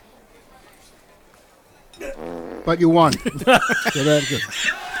 But you won. So that's good.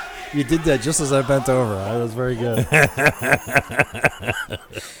 You did that just as I bent over. That was very good.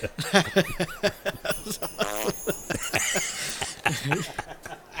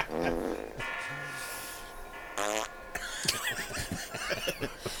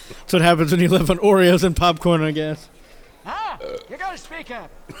 That's what happens when you live on Oreos and popcorn, I guess. Ah, you gotta speak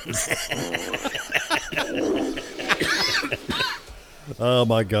up. Oh,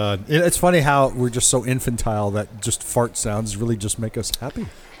 my God. It's funny how we're just so infantile that just fart sounds really just make us happy.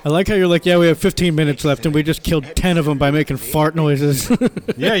 I like how you're like, yeah, we have 15 minutes left, and we just killed 10 of them by making fart noises.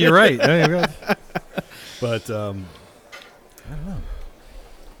 Yeah, you're right. Yeah, you're right. But, I don't know.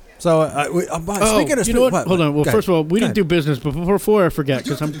 So, speaking of... you know what? Hold on. Well, Go first of all, ahead. we Go didn't do business, but before I forget,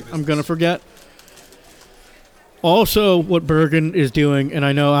 because I'm going to forget. Also, what Bergen is doing, and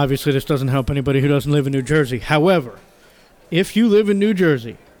I know obviously this doesn't help anybody who doesn't live in New Jersey. However, if you live in New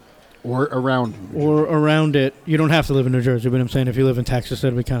Jersey Or around. or around it, you don't have to live in New Jersey, but I'm saying if you live in Texas,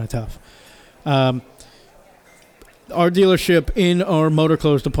 that'd be kind of tough. Our dealership in our motor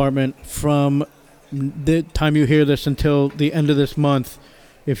clothes department, from the time you hear this until the end of this month,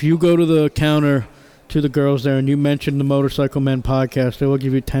 if you go to the counter to the girls there and you mention the Motorcycle Men podcast, they will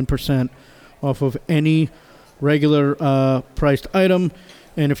give you 10% off of any regular priced item.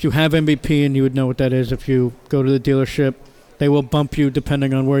 And if you have MVP, and you would know what that is, if you go to the dealership, they will bump you,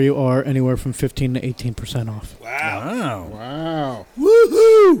 depending on where you are, anywhere from 15 to 18% off. Wow. Wow.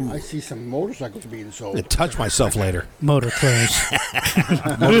 Woohoo! I see some motorcycles being sold. Touch myself later. Motor clothes.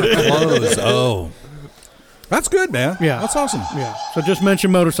 Clothes. Oh. That's good, man. Yeah. That's awesome. Yeah. So just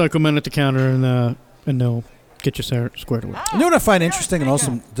mention Motorcycle Men at the counter, and they'll get you squared away. You know what I find interesting and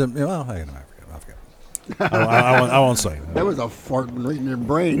awesome? Well, I forget. I won't say. That was a fart right in your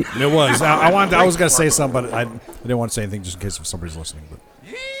brain. It was. I was going to say something, but I didn't want to say anything just in case if somebody's listening.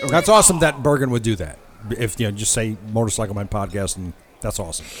 But that's awesome that Bergen would do that. if just say Motorcycle Men Podcast, and that's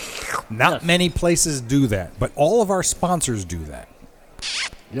awesome. Not many places do that, but all of our sponsors do that.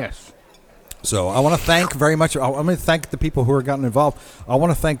 Yes. So I want to thank very much. I want to thank the people who are gotten involved. I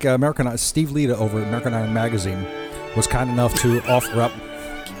want to thank Steve Lita over at American Iron Magazine was kind enough to offer up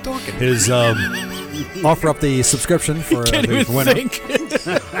his offer up the subscription for the winner.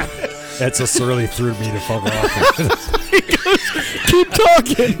 That just really threw me to fuck off. Keep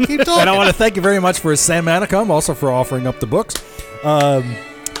talking. Keep talking. And I want to thank you very much for Sam Manicum, also for offering up the books.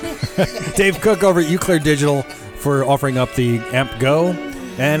 Dave Cook over at Uclear Digital for offering up the Amp Go.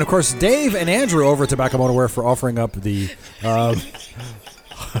 And, of course, Dave and Andrew over at Tobacco Motorwear for offering up the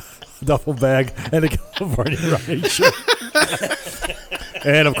duffel bag and the California Riding Shirt.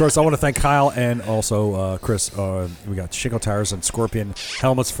 And, of course, I want to thank Kyle and also Chris. We got Shinko Tires and Scorpion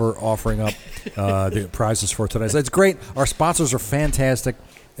Helmets for offering up the prizes for today. So it's great. Our sponsors are fantastic.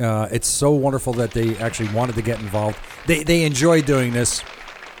 It's so wonderful that they actually wanted to get involved. They enjoy doing this,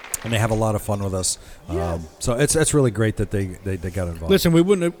 and they have a lot of fun with us. So it's really great that they got involved. Listen, we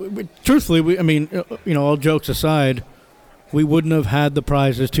wouldn't have, truthfully, all jokes aside, we wouldn't have had the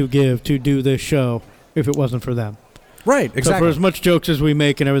prizes to give to do this show if it wasn't for them. Right, exactly. So for as much jokes as we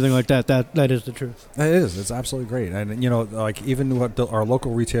make and everything like that, that is the truth. It is. It's absolutely great. And, like even what our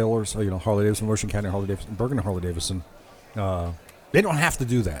local retailers, Harley Davidson, Ocean County Harley Davidson, Bergen Harley Davidson, they don't have to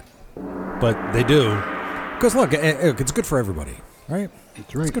do that. But they do. Because, look, it's good for everybody, right?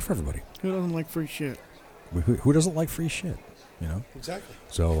 That's right. It's good for everybody. Who doesn't like free shit? Who doesn't like free shit, Exactly.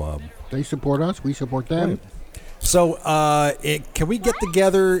 So They support us. We support them. Right. So can we get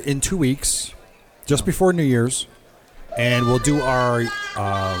together in 2 weeks, just before New Year's, and we'll do our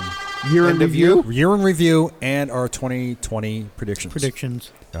Year in review and our 2020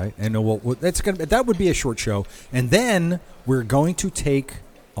 predictions. Right, and that would be a short show, and then we're going to take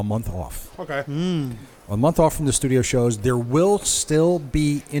a month off. Okay. A month off from the studio shows. There will still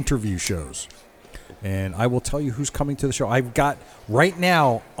be interview shows, and I will tell you who's coming to the show. I've got right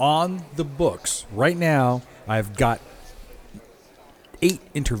now on the books. Right now, I've got 8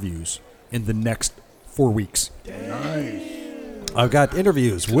 interviews in the next 4 weeks. Nice. I've got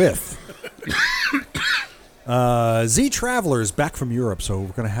interviews with Z Travelers back from Europe, so we're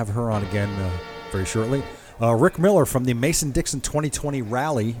going to have her on again very shortly. Rick Miller from the Mason-Dixon 2020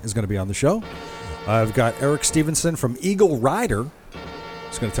 Rally is going to be on the show. I've got Eric Stevenson from Eagle Rider.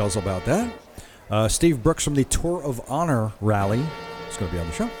 He's going to tell us about that. Steve Brooks from the Tour of Honor Rally is going to be on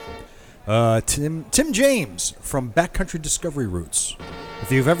the show. Tim James from Backcountry Discovery Routes. If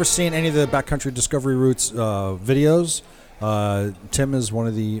you've ever seen any of the Backcountry Discovery Routes videos, Tim is one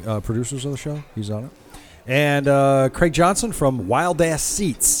of the producers of the show. He's on it. And Craig Johnson from Wild Ass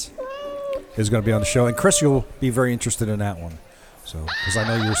Seats is going to be on the show. And Chris, you'll be very interested in that one. So, because I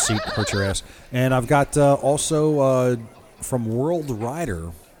know your seat hurts your ass. And I've got also from World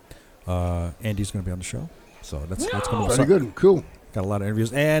Rider, Andy's going to be on the show. So that's going to be Very good. Cool. Got a lot of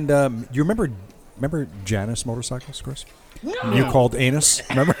interviews. And you remember Janus Motorcycles, Chris? No. You called Anus,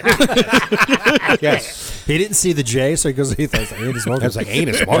 remember? Yes. He didn't see the J, so he goes, he thought Anus Motorcycles. It's like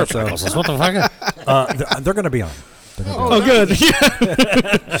Anus Motorcycles. What the fuck? They're going to be on. Oh, good.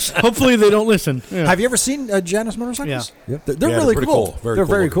 Hopefully they don't listen. Yeah. Have you ever seen Janus Motorcycles? Yeah. Yep. They're Yeah, really they're cool. pretty cool. They're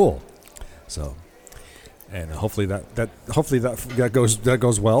very cool cool. So, and hopefully that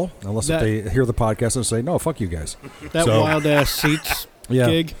goes well. Unless if they hear the podcast and say, no, fuck you guys. That Wild Ass Seats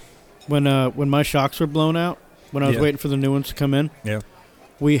gig, when my shocks were blown out, when I was waiting for the new ones to come in,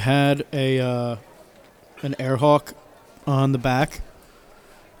 we had an Airhawk on the back,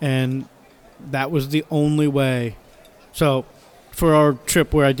 and that was the only way. So, for our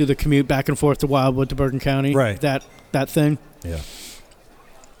trip where I do the commute back and forth to Wildwood to Bergen County, that thing,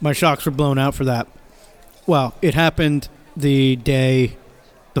 my shocks were blown out for that. Well, it happened the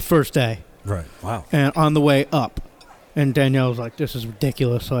first day. Right. Wow. And on the way up. And Danielle was like, this is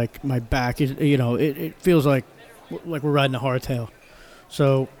ridiculous. Like, my back is, it feels like we're riding a hardtail.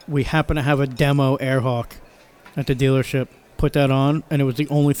 So we happened to have a demo Airhawk at the dealership. Put that on, and it was the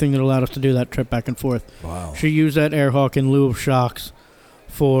only thing that allowed us to do that trip back and forth. Wow. She used that Airhawk in lieu of shocks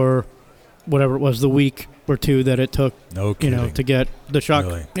for whatever it was, the week or two that it took, to get the shock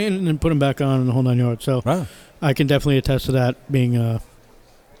in and then put them back on and the whole 9 yards. So I can definitely attest to that being a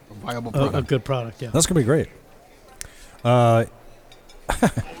viable product. A good product, yeah. That's going to be great.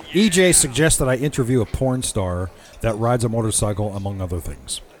 EJ suggests that I interview a porn star that rides a motorcycle, among other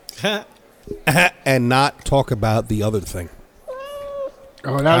things. And not talk about the other thing.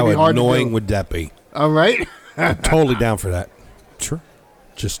 Oh, that would be hard to do. How annoying would that be? All right. I'm totally down for that. Sure.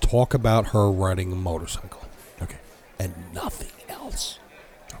 Just talk about her riding a motorcycle. Okay. And nothing else.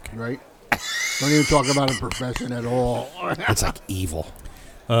 Right. Don't even talk about a profession at all. It's like evil.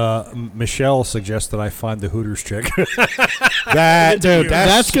 Michelle suggests that I find the Hooters chick. That Dude,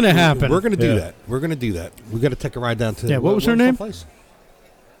 that's gonna happen. We're gonna do Yeah. that. We're gonna do that. We got to take a ride down to. Yeah, what was her name? Place?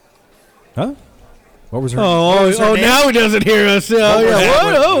 Huh? What was her? Oh, was her oh, name? now he doesn't hear us. Oh, What was yeah. that?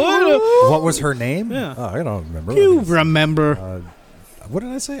 What? Oh, What was her name? Yeah. Oh, I don't remember. you remember? What did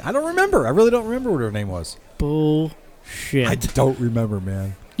I say? I don't remember. I really don't remember what her name was. Bullshit. I don't remember,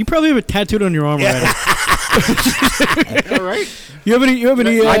 man. You probably have it tattooed on your arm already. All right. You have any?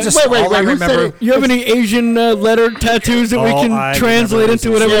 I just wait, all I who said remember. it? You have any Asian letter tattoos that we Oh, can I translate remember into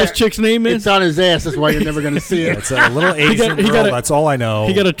this. whatever Yeah. this chick's name is? It's on his ass. That's why you're never going to see it. It's a little Asian he girl. got a- That's all I know.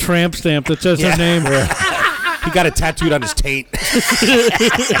 He got a tramp stamp that says his name. He got it tattooed on his taint.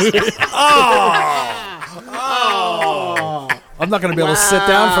 I'm not going to be able to sit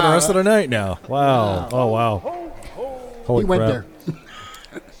down for the rest of the night now. Wow. Oh, wow. Holy He went crap. there.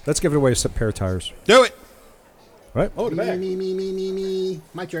 Let's give it away a pair of tires. Do it. Right? Oh, the back. Me.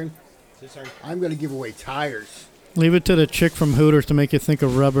 My turn. I'm going to give away tires. Leave it to the chick from Hooters to make you think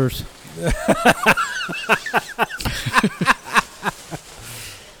of rubbers.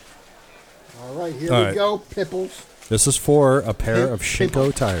 All right, here All we right. go, Pipples. This is for a pair of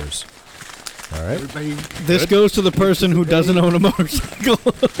Shinko tires. All right. Everybody, This goes to the person who doesn't own a motorcycle.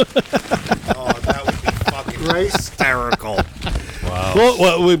 Oh, that would be fucking right? hysterical. Wow.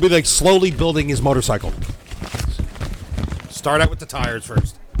 Well, we'd be like slowly building his motorcycle. Start out with the tires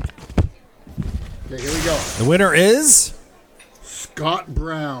first. Okay, here we go. The winner is Scott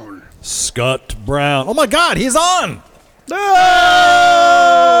Brown. Scott Brown. Oh, my God. He's on.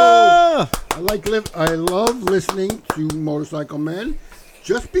 I love listening to Motorcycle Men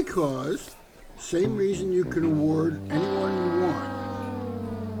just because, same reason you can award anyone you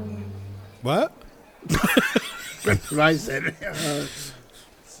want. What? That's what I said.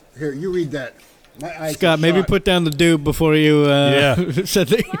 Here, you read that. My eyes Scott, are maybe shot. put down the dude before you said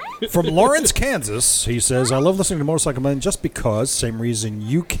the. From Lawrence, Kansas, he says, I love listening to Motorcycle Men just because, same reason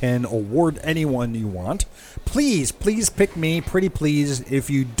you can award anyone you want. Please, please pick me, pretty please. If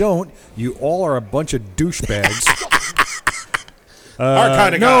you don't, you all are a bunch of douchebags. Our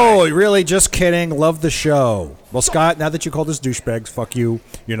kind of No, really, just kidding. Love the show. Well, Scott, now that you called us douchebags, fuck you.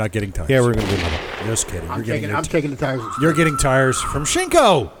 You're not getting tires. Yeah, we're gonna do another. Just kidding. I'm taking the tires. You're getting tires from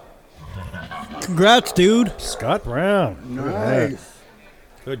Shinko. Congrats, dude. Scott Brown. Nice.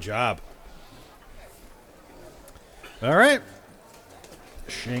 Good job. All right.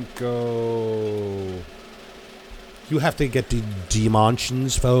 Shinko. You have to get the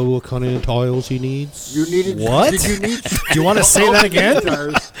dimensions for what kind of tiles he needs. You needed. What? Did you need? Do you want to say that again?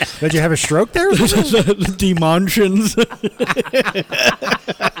 Tires. Did you have a stroke there? The dimensions.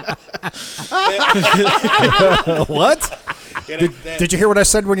 What? Did you hear what I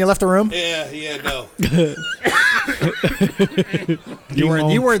said when you left the room? Yeah, no.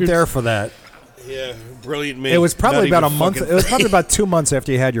 You weren't there for that. Yeah, brilliant man. It was probably Not about a even month. fucking- It was probably about 2 months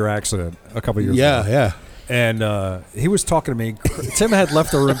after you had your accident a couple years ago. Yeah. And he was talking to me. Tim had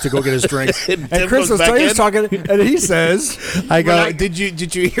left the room to go get his drink, and Tim Chris goes was back he was in. talking, and he says, I go. Did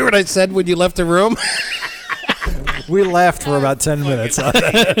you hear what I said when you left the room? "We laughed for about 10 minutes."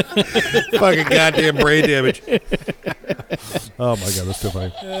 Fucking goddamn brain damage. Oh my god, that's too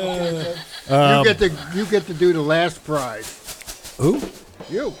funny. You get to do the last prize. Who?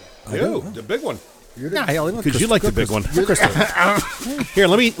 You. You, the big one. Because you like the big one. Here,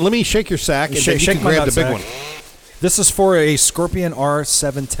 let me shake your sack and then you Shake can my grab the big nutsack. one. This is for a Scorpion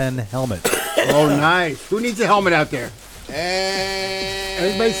R710 helmet. Oh, nice. Who needs a helmet out there?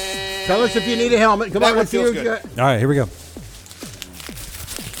 Everybody, tell us if you need a helmet. Come That on, one let's see feels who good. got- All right, here we go.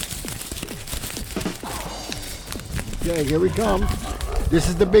 Okay, here we come. This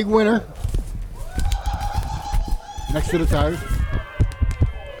is the big winner. Next to the tires.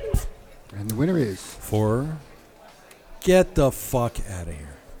 And the winner is. Get the fuck out of here.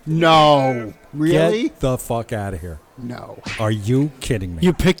 No. Really? Get the fuck out of here. No. Are you kidding me?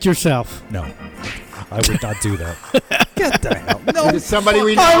 You picked yourself. No. I would not do that. Get the hell. No. Is it somebody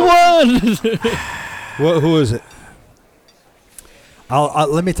we know? I won. Who is it?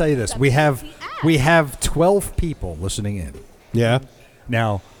 Let me tell you this. We have 12 people listening in. Yeah.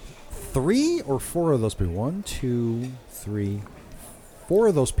 Now, 3 or 4 of those people, 1, 2, 3, 4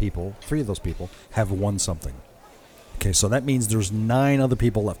 of those people, 3 of those people have won something. Okay, so that means there's 9 other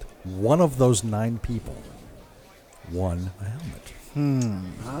people left. One of those 9 people won a helmet.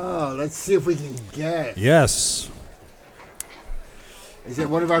 Oh, let's see if we can guess. Yes. Is it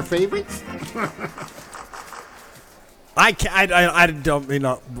one of our favorites? I don't, you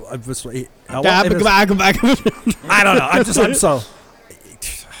know, I don't know. I'm so.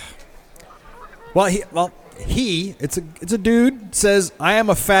 It's a dude says, I am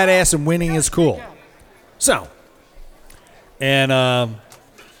a fat ass and winning is cool. So, and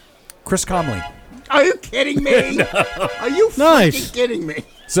Chris Comley. Are you kidding me? Are you Nice. fucking kidding me?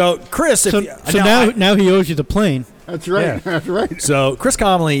 So, Chris, if So, you, now he owes you the plane. That's right. Yeah. That's right. So, Chris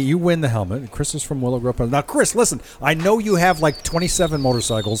Comley, you win the helmet. Chris is from Willow Grove. Now, Chris, listen, I know you have like 27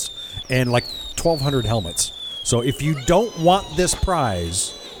 motorcycles and like 1,200 helmets. So, if you don't want this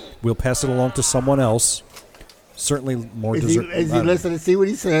prize, we'll pass it along to someone else. Certainly more Is he deserving. listening to see what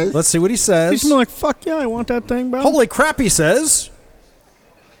he says? Let's see what he says. He's more like, fuck yeah, I want that thing, bro. Holy crap, he says.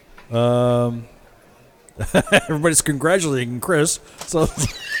 Everybody's congratulating Chris. So,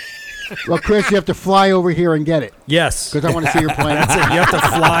 Well, Chris, you have to fly over here and get it yes. because I want to see your plane. That's it. You have to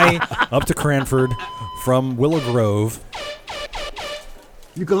fly up to Cranford from Willow Grove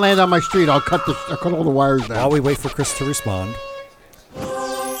You can land on my street. I'll cut all the wires down. while we wait for Chris to respond.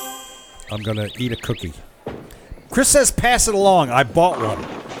 I'm going to eat a cookie. Chris says pass it along. I bought one.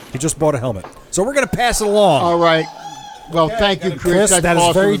 He just bought a helmet. So we're going to pass it along. All right. Well, thank you, Chris. Chris, That's that is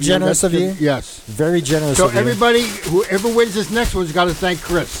awesome very of you. generous of you. Yes. Very generous So of you. everybody, whoever wins this next one's got to thank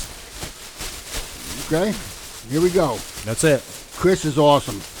Chris. Okay? Here we go. That's it. Chris is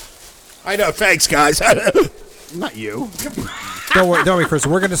awesome. I know. Thanks, guys. Not you. Don't worry, Chris.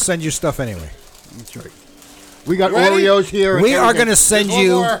 We're going to send you stuff anyway. That's right. We got Ready? Oreos here. and We are everything. going to send There's one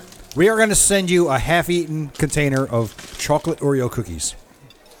you. more. We are going to send you a half-eaten container of chocolate Oreo cookies.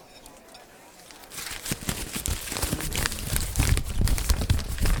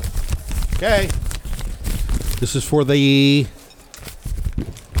 Okay. This is for the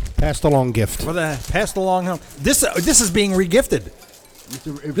passed along gift. For the passed along home. This is being regifted.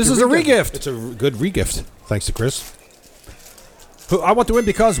 This is a regift. It's a good regift. Thanks to Chris. Who I want to win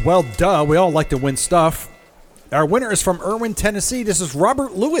because, well, duh, we all like to win stuff. Our winner is from Irwin, Tennessee. This is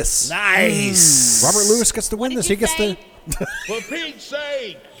Robert Lewis. Nice. Robert Lewis gets to win this. He gets to. For Pete's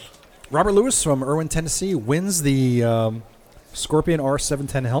sake! Robert Lewis from Irwin, Tennessee wins the Scorpion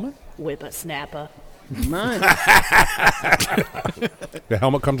R710 helmet. Whippersnapper. Nice. The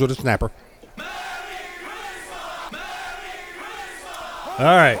helmet comes with a snapper. All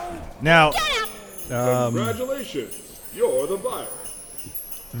right. Now, Congratulations. You're the buyer.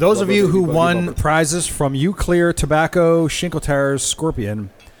 those of you who won prizes from Uclear Tobacco, Shingle Towers, Scorpion,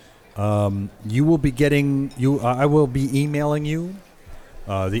 you will be getting I will be emailing you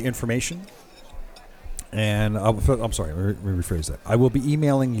the information, and I'm sorry. Let me rephrase that. I will be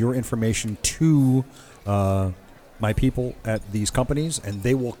emailing your information to my people at these companies, and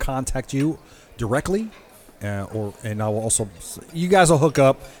they will contact you directly. And I will also, you guys will hook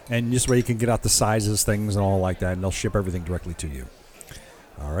up, and this way you can get out the sizes, things, and all like that, and they'll ship everything directly to you.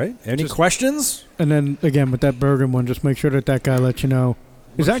 All right. Any questions? And then, again, with that Bergen one, just make sure that guy lets you know.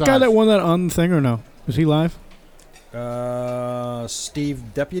 Is What that guy size? that won that on the thing or no? Is he live?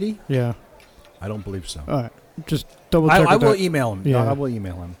 Steve Deputy? Yeah. I don't believe so. All right. Just double check. I with will that. email him. Yeah. I will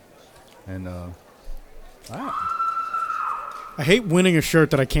email him. And, I hate winning a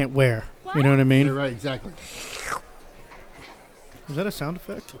shirt that I can't wear. You know what I mean? You're right, exactly. Is that a sound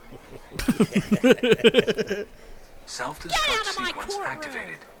effect? Self-destruct sequence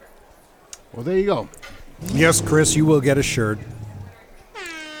activated. Well, there you go. yes, Chris, you will get a shirt.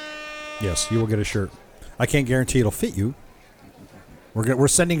 Yes, you will get a shirt. I can't guarantee it'll fit you. We're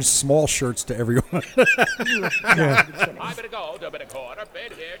sending small shirts to everyone. I better go, do a bit of quarter,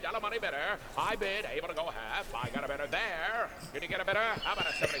 bid here, dollar money better. I bid, able to go half. I got a better there. Can you get a better? How about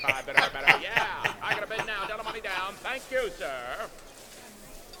a 75 better? Yeah, I got a bid now, dollar money down. Thank you, sir.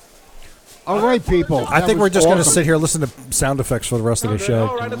 All right, people. I That think was we're just going to awesome. sit here and listen to sound effects for the rest of the show.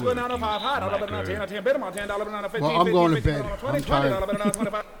 All right, let's go down to 5 high. Dollar better, 10, 10 bid, 10 dollar better, 15, Well, I'm going to 15, bed. 20, I'm 20 tired. dollar better,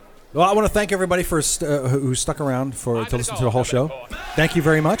 25. Well, I want to thank everybody for who stuck around to listen to the whole show. Thank you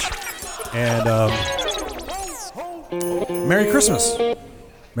very much, and Merry Christmas.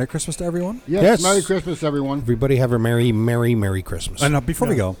 Merry Christmas to everyone. Yes, Merry Christmas, everyone. Everybody have a Merry Christmas. And before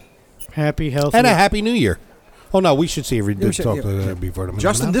we go, Happy, healthy. And a Happy New Year. Oh, no, we should see if we we should, talk yeah. before the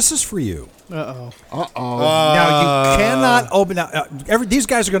Justin, this is for you. Uh-oh. Now you cannot open that. These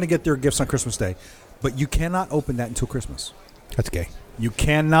guys are going to get their gifts on Christmas Day, but you cannot open that until Christmas. That's gay. You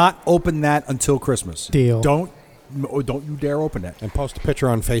cannot open that until Christmas. Deal. Don't you dare open that. And post a picture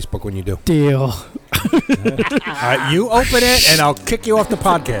on Facebook when you do. Deal. You open it, and I'll kick you off the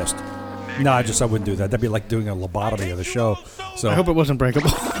podcast. No, I wouldn't do that. That'd be like doing a lobotomy of the show. So I hope it wasn't breakable.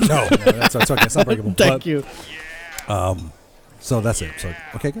 no, that's okay. It's not breakable. Thank you. So that's it. So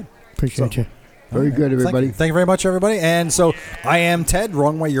okay, good. Appreciate you. Very good, everybody. Thank you very much, everybody. And so I am Ted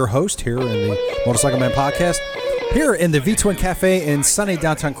Wrong Way, your host here in the Motorcycle Man podcast. Here in the V-Twin Cafe in sunny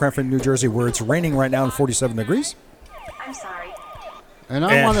downtown Cranford, New Jersey, where it's raining right now and 47 degrees. I'm sorry. And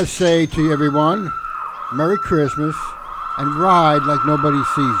I want to say to everyone, Merry Christmas, and ride like nobody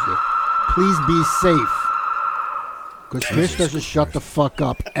sees you. Please be safe. Because Chris doesn't shut the fuck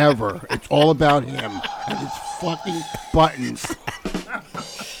up, ever. It's all about him and his fucking buttons.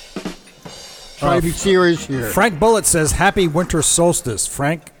 Try to be serious here. Frank Bullitt says, Happy Winter Solstice.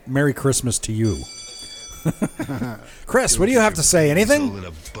 Frank, Merry Christmas to you. Chris, what do you have to say? Anything?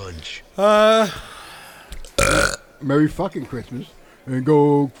 Merry fucking Christmas. And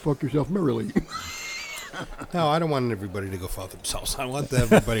go fuck yourself merrily. No, I don't want everybody to go fuck themselves. I want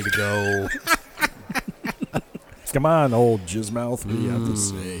everybody to go. Come on, old jizzmouth. What do you have to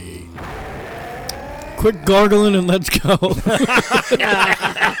say? Quick gargling and let's go.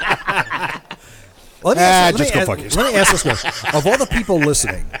 Let me ask this question. Of all the people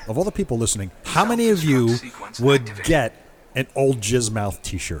listening, how many of you would get an old jizzmouth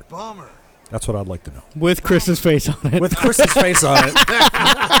T-shirt? Bummer. That's what I'd like to know. With Chris's face on it. With Chris's face on it.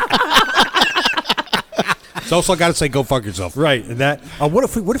 It's also got to say, go fuck yourself. Right. And that. What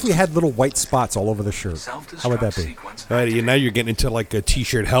if we had little white spots all over the shirt? How would that be? Now you're getting into like a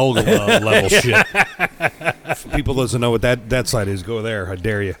T-shirt hell level shit. If people doesn't know what that side is, go there. I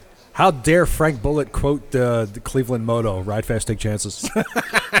dare you. How dare Frank Bullitt quote the Cleveland motto, ride fast, take chances.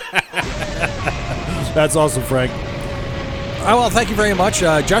 That's awesome, Frank. Oh, well, thank you very much.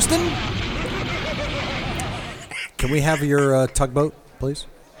 Justin? Can we have your tugboat, please?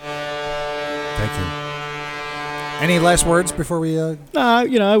 Thank you. Any last words before we...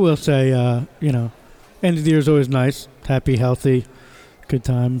 I will say, end of the year is always nice. Happy, healthy, good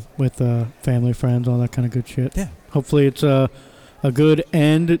time with family, friends, all that kind of good shit. Yeah. Hopefully it's a good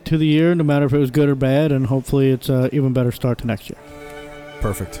end to the year, no matter if it was good or bad, and hopefully it's an even better start to next year.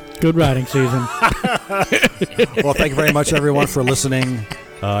 Perfect. Good riding season. Well, thank you very much, everyone, for listening.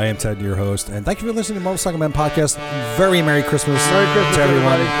 I am Ted, your host, and thank you for listening to Motorcycle Man Podcast. Very Merry Christmas, Merry Christmas to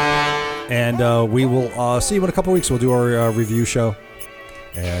everyone. everybody. And we will see you in a couple weeks. We'll do our review show.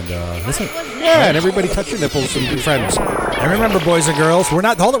 And that's it. Yeah, and everybody touch your nipples and be friends. And remember, boys and girls, we're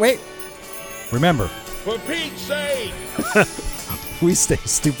not... Hold it, wait. Remember, For Pete's sake! we stay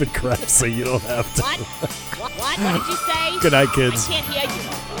stupid crap so you don't have to. What? What did you say? Good night, kids. I can't hear you.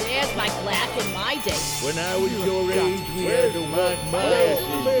 Where's my glass and my date? When I was your age, we had to mind my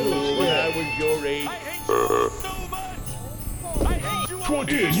asses. When I was your age.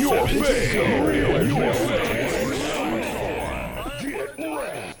 20 in your face.